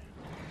way.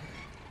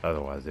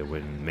 Otherwise, it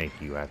wouldn't make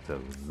you have to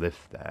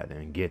lift that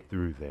and get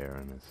through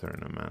there in a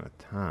certain amount of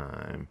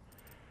time.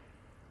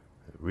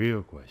 The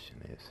real question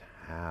is,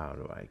 how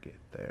do I get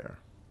there?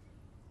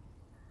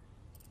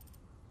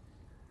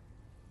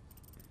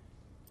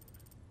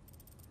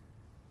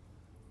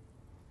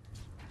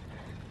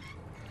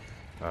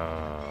 Oh,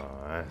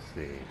 I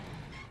see.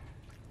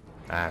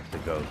 I have to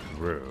go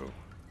through.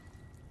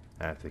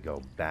 I have to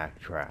go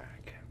backtrack.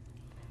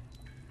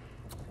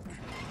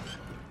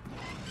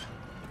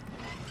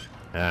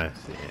 I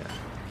see.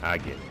 I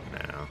get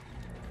it now.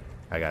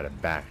 I gotta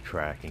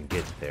backtrack and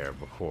get there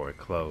before it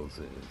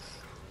closes.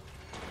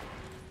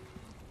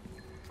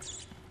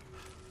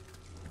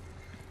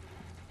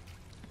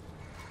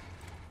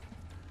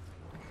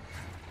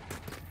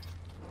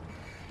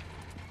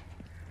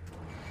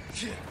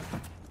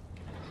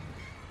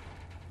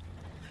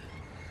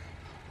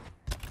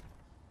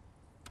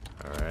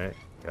 Alright,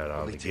 got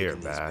all the gear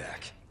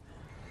back.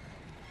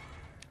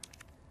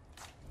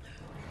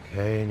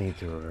 Okay, need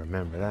to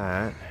remember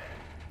that.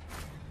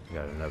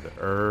 Got another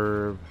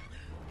herb.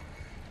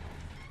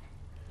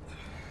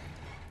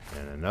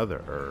 And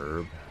another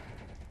herb.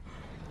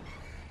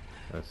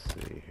 Let's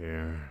see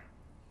here.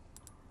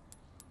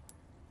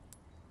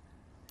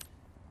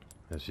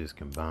 Let's just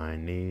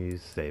combine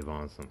these, save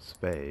on some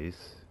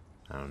space.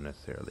 I don't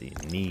necessarily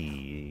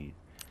need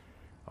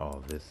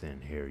all this in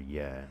here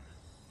yet.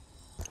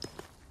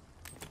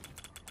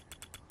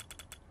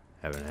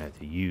 Haven't had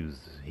to use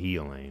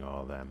healing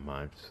all that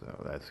much,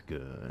 so that's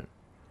good.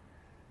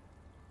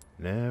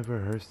 Never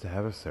hurts to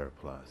have a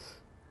surplus.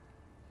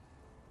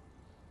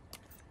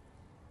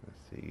 Let's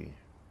see.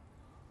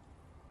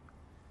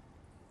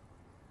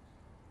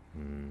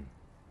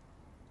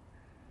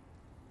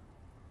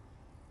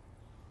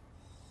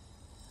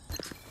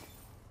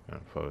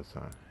 Gonna focus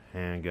on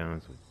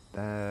handguns with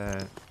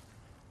that.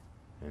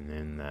 And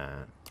then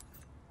that.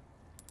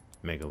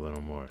 Make a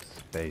little more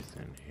space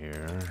in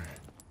here.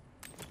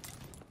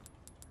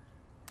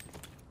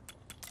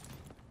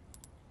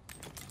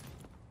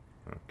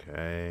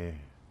 Okay.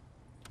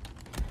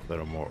 A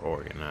little more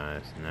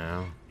organized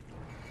now.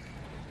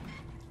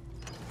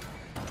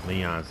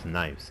 Leon's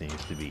knife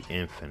seems to be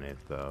infinite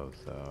though,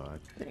 so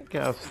I think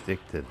I'll stick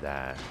to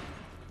that.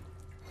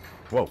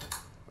 Whoa.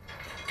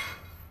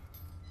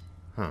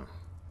 Huh.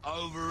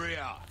 Over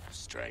here,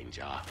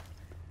 stranger.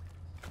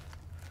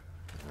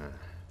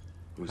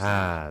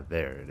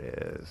 There it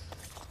is.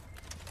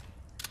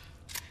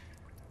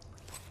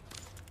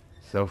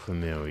 So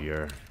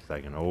familiar. It's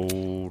like an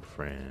old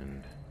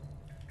friend.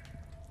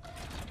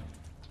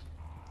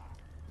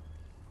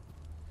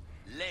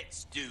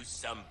 Let's do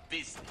some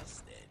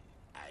business then,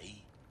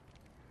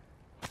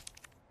 eh?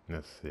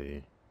 Let's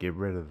see. Get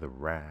rid of the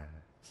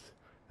rats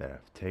that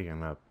have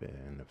taken up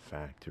in the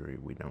factory.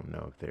 We don't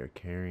know if they're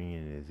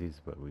carrying disease,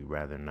 but we'd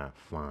rather not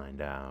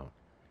find out.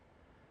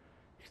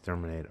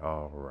 Exterminate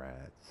all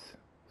rats.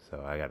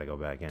 So I gotta go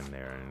back in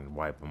there and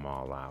wipe them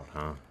all out,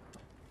 huh?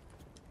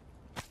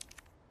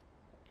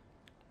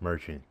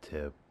 Merchant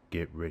tip.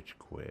 Get rich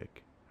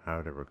quick. How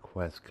are the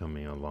requests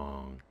coming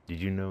along? Did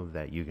you know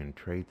that you can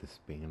trade the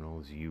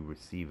spinels you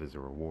receive as a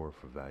reward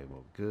for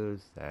valuable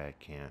goods that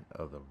can't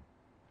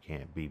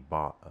be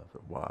bought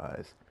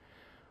otherwise?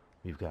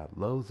 We've got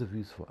loads of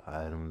useful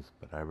items,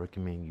 but I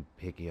recommend you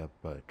pick up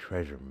a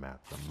treasure map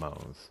the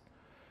most.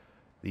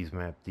 These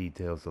map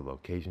details the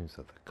locations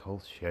of the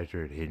coast's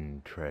treasured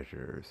hidden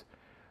treasures.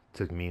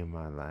 Took me and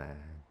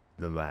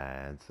the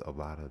lads a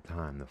lot of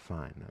time to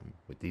find them.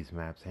 With these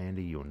maps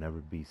handy, you'll never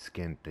be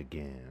skint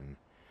again.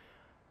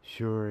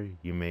 Sure,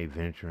 you may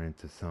venture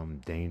into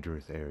some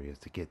dangerous areas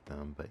to get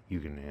them, but you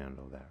can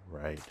handle that,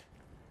 right?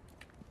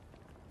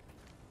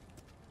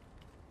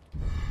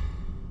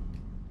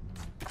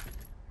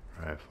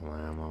 Rifle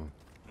ammo.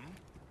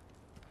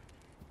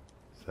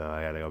 So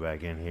I gotta go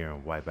back in here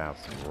and wipe out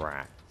some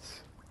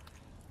rats.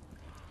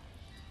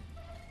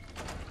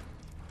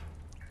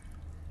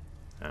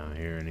 I don't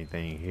hear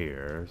anything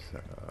here, so...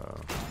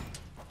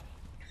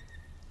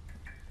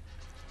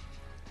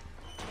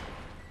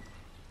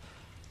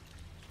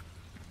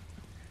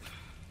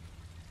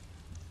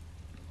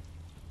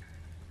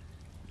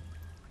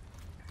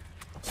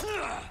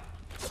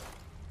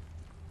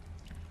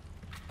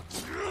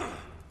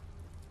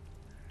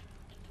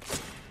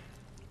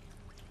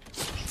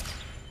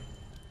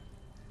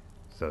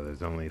 So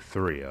there's only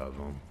 3 of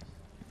them.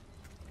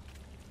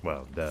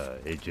 Well, duh,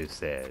 it just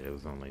said it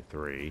was only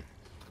 3.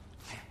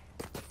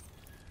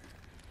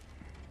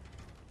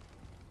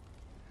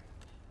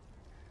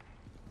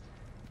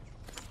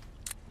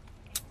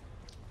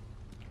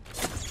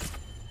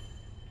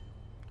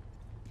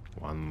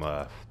 One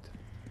left.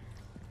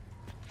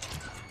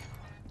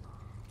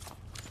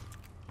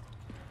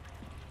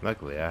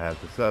 Luckily, I have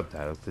the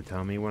subtitles to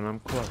tell me when I'm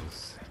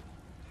close.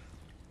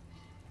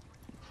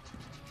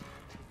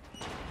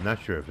 Not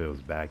sure if it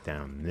was back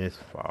down this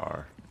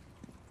far.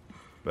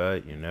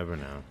 But you never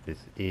know. This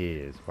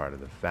is part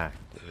of the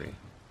factory.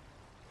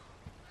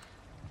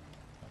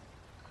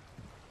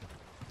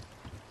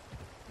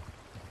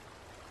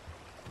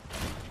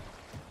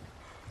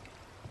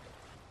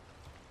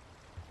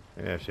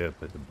 Maybe I should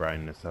put the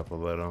brightness up a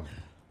little.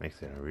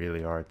 Makes it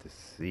really hard to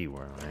see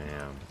where I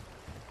am.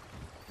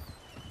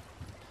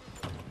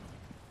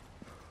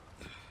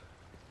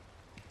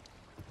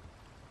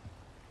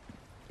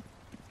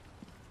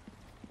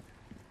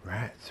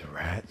 Rats,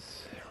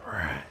 rats,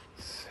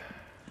 rats.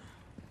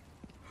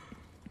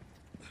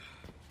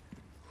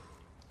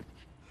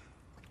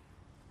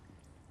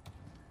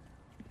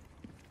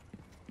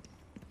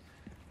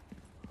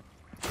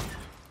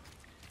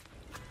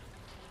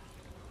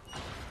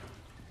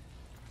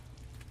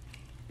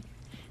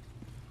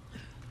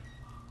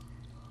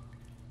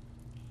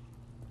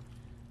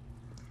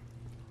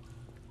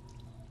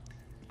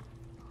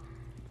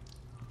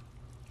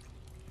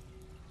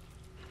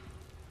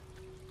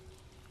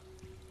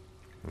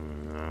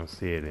 I don't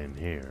see it in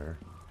here.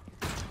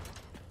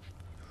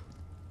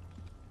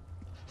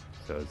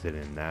 So is it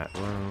in that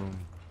room?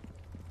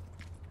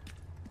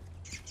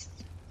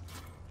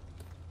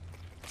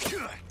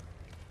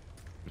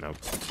 Nope.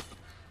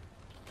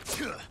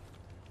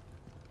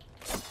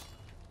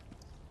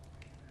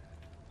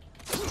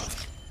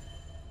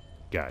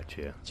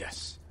 Gotcha.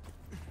 Yes.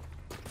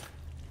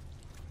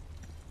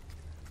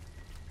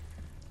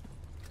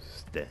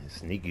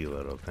 Sneaky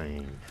little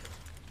thing.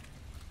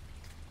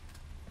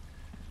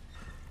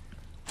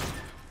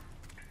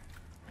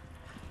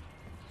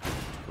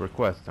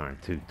 Requests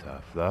aren't too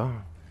tough, though.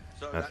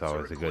 So That's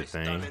always a good request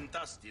done thing. and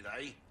dusted,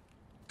 eh?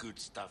 Good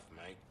stuff,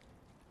 mate.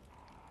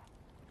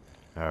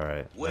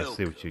 Alright, let's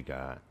see what you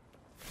got.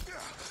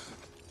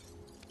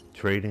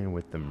 Trading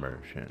with the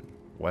merchant.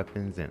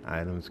 Weapons and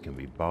items can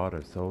be bought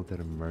or sold to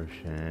the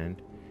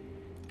merchant.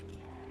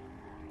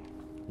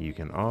 You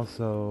can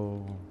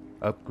also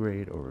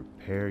upgrade or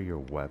repair your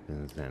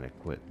weapons and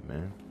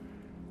equipment.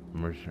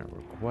 Merchant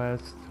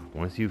request.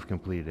 Once you've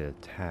completed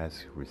a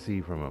task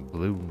received from a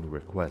blue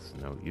request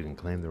note, you can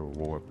claim the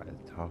reward by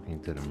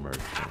talking to the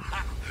merchant.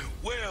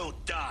 Well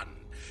done.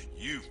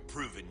 You've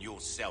proven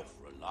yourself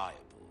reliable.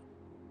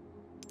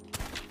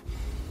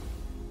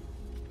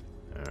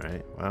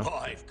 Alright,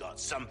 well, I've got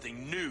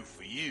something new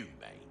for you,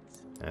 mate.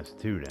 that's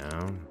 2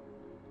 down.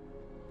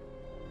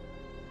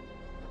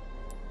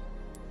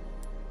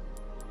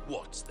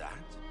 What's that?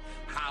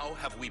 How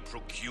have we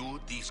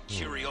procured these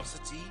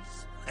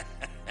curiosities?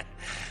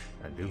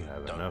 I do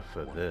have Don't enough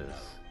for wanna this. know,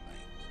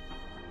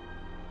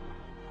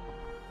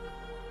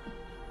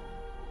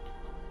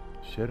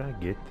 mate. Should I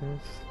get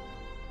this?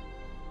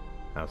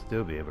 I'll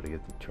still be able to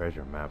get the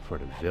treasure map for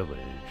the village.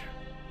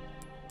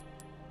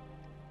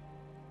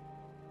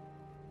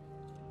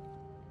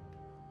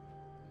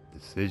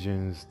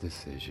 Decisions,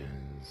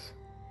 decisions.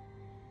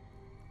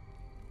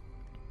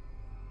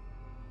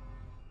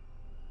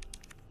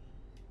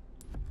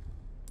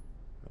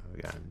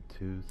 I've gotten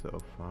 2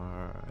 so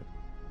far.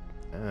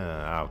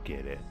 I'll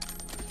get it.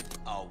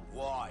 A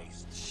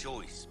wise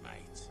choice,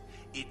 mate.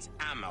 Its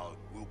ammo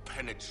will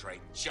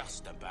penetrate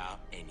just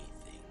about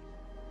anything.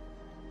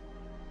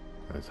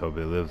 Let's hope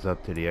it lives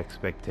up to the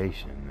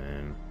expectation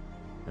then.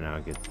 And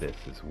I'll get this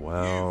as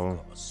well.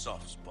 You've got a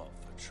soft spot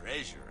for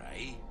treasure,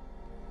 eh?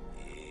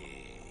 Yeah,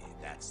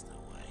 that's the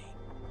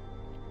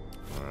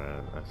way.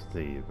 Alright, let's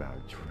see about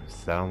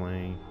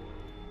selling.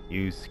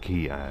 Use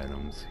key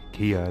items.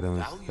 Key items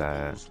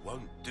that, Valuables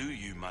won't do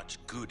you much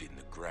good in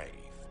the grave.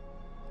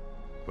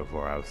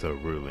 before I was so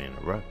rudely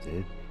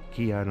interrupted,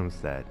 key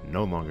items that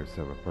no longer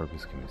serve a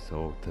purpose can be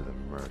sold to the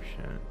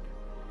merchant.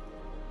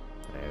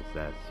 I guess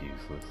that's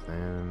useless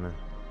then.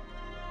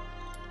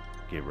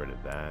 Get rid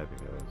of that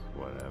because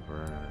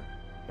whatever.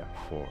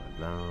 Got 4 of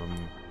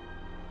them.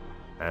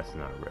 That's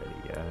not ready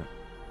yet.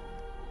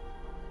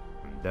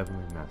 I'm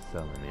definitely not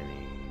selling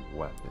any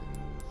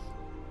weapons.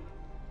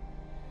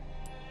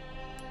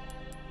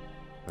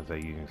 Looks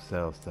like you can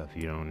sell stuff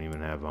you don't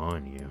even have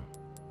on you.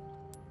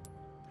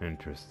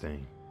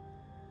 Interesting.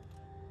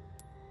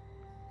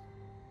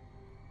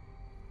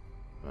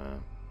 Well,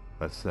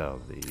 let's sell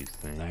these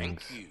things.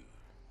 Thank you.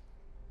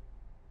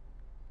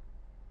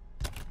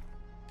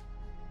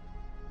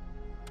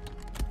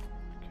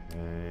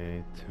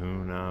 Okay,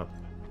 tune up.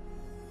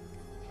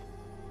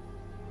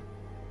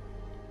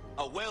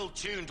 A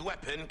well-tuned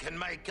weapon can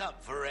make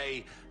up for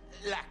a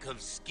lack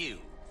of skill,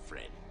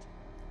 friend.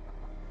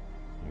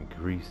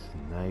 Increase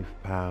knife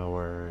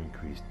power,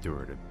 increase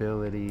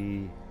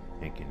durability,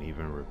 and can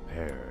even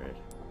repair it.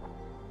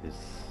 It's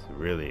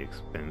really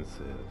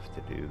expensive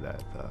to do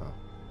that though.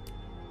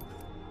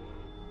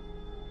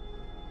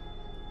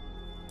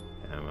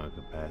 Ammo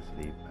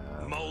capacity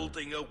power.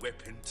 Molding a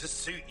weapon to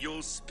suit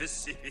your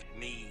specific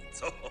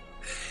needs. Oh,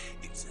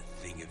 it's a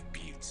thing of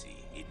beauty,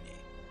 isn't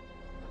it?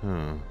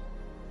 Huh.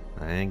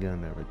 A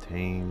handgun that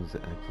retains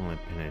excellent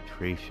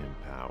penetration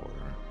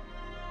power.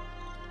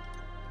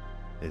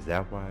 Is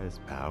that why its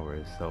power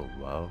is so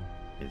low?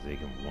 Is it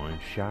can one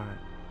shot?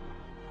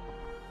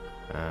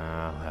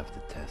 I'll have to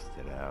test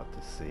it out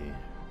to see.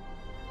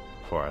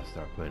 before I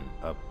start putting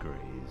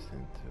upgrades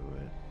into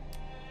it.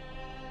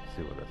 Let's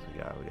see what else we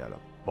got. We got a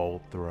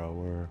bolt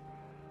thrower,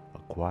 a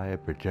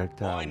quiet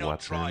projectile Why not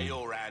weapon. try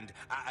your hand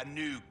at a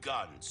new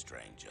gun,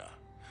 stranger?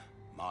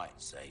 Might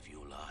save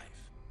your life.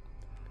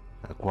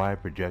 A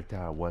quiet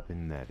projectile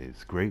weapon that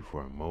is great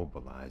for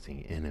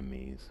immobilizing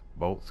enemies.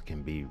 Bolts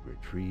can be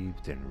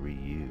retrieved and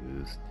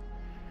reused.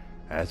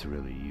 That's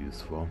really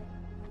useful.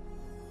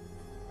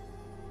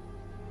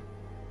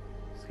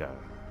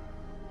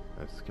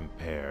 Let's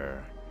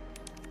compare.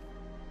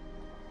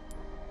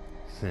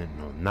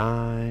 Sentinel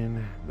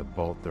 9, the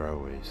bolt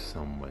thrower is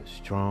somewhat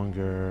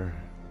stronger,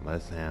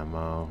 less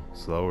ammo,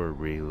 slower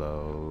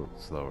reload,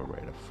 slower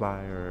rate of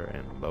fire,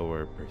 and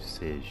lower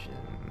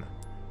precision.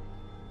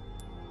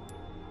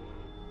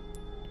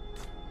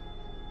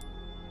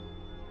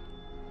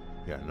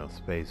 Got no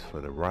space for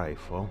the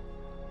rifle.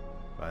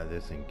 Buy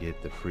this and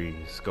get the free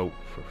scope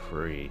for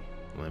free.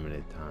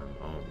 Limited time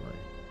only.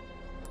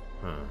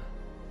 Huh.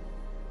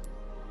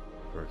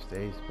 First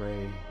aid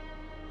spray.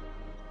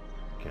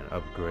 Can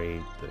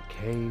upgrade the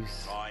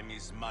case. Time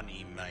is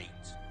money, mate.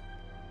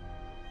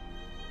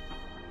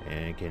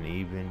 And can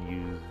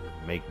even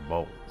make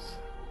bolts.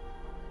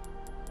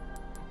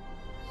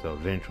 So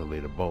eventually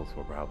the bolts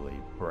will probably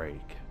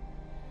break.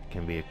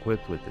 Can be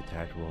equipped with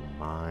detachable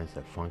mines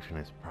that function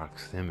as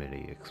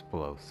proximity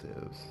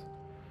explosives.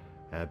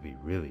 That'd be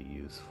really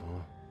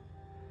useful.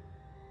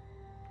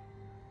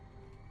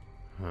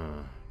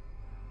 Huh.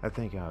 I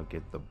think I'll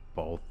get the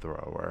bolt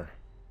thrower.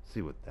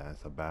 See what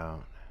that's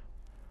about.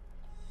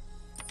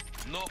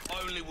 Not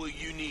only will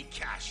you need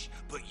cash,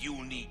 but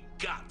you'll need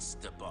guts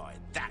to buy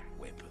that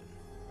weapon.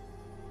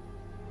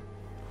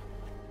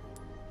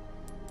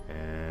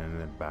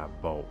 And buy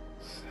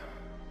bolts.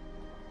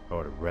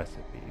 Or the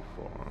recipe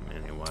for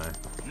them, anyway.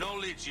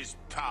 Knowledge is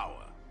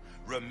power.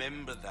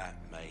 Remember that,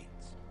 mate.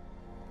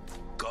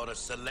 Got a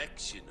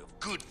selection of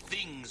good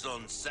things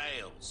on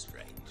sale,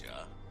 stranger.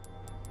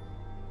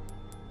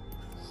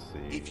 Let's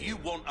see. If you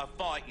want a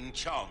fighting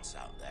chance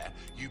out there,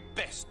 you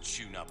best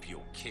tune up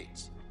your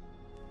kit.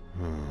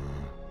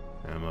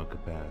 Ammo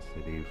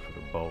capacity for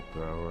the bolt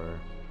thrower.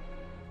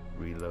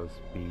 Reload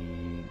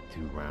speed,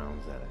 2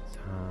 rounds at a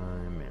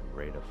time, and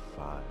rate of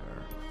fire.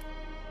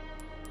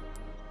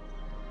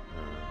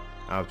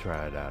 I'll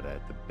try it out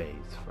at the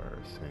base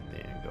first, and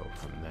then go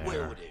from there.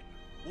 Well then,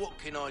 what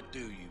can I do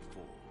you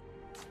for?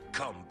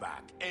 Come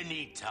back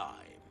anytime.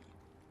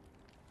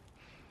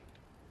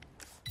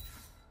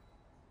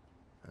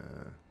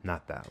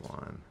 Not that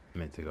one.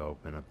 Meant to go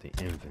open up the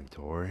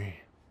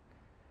inventory.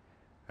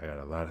 I got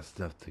a lot of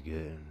stuff to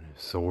get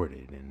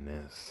sorted in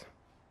this.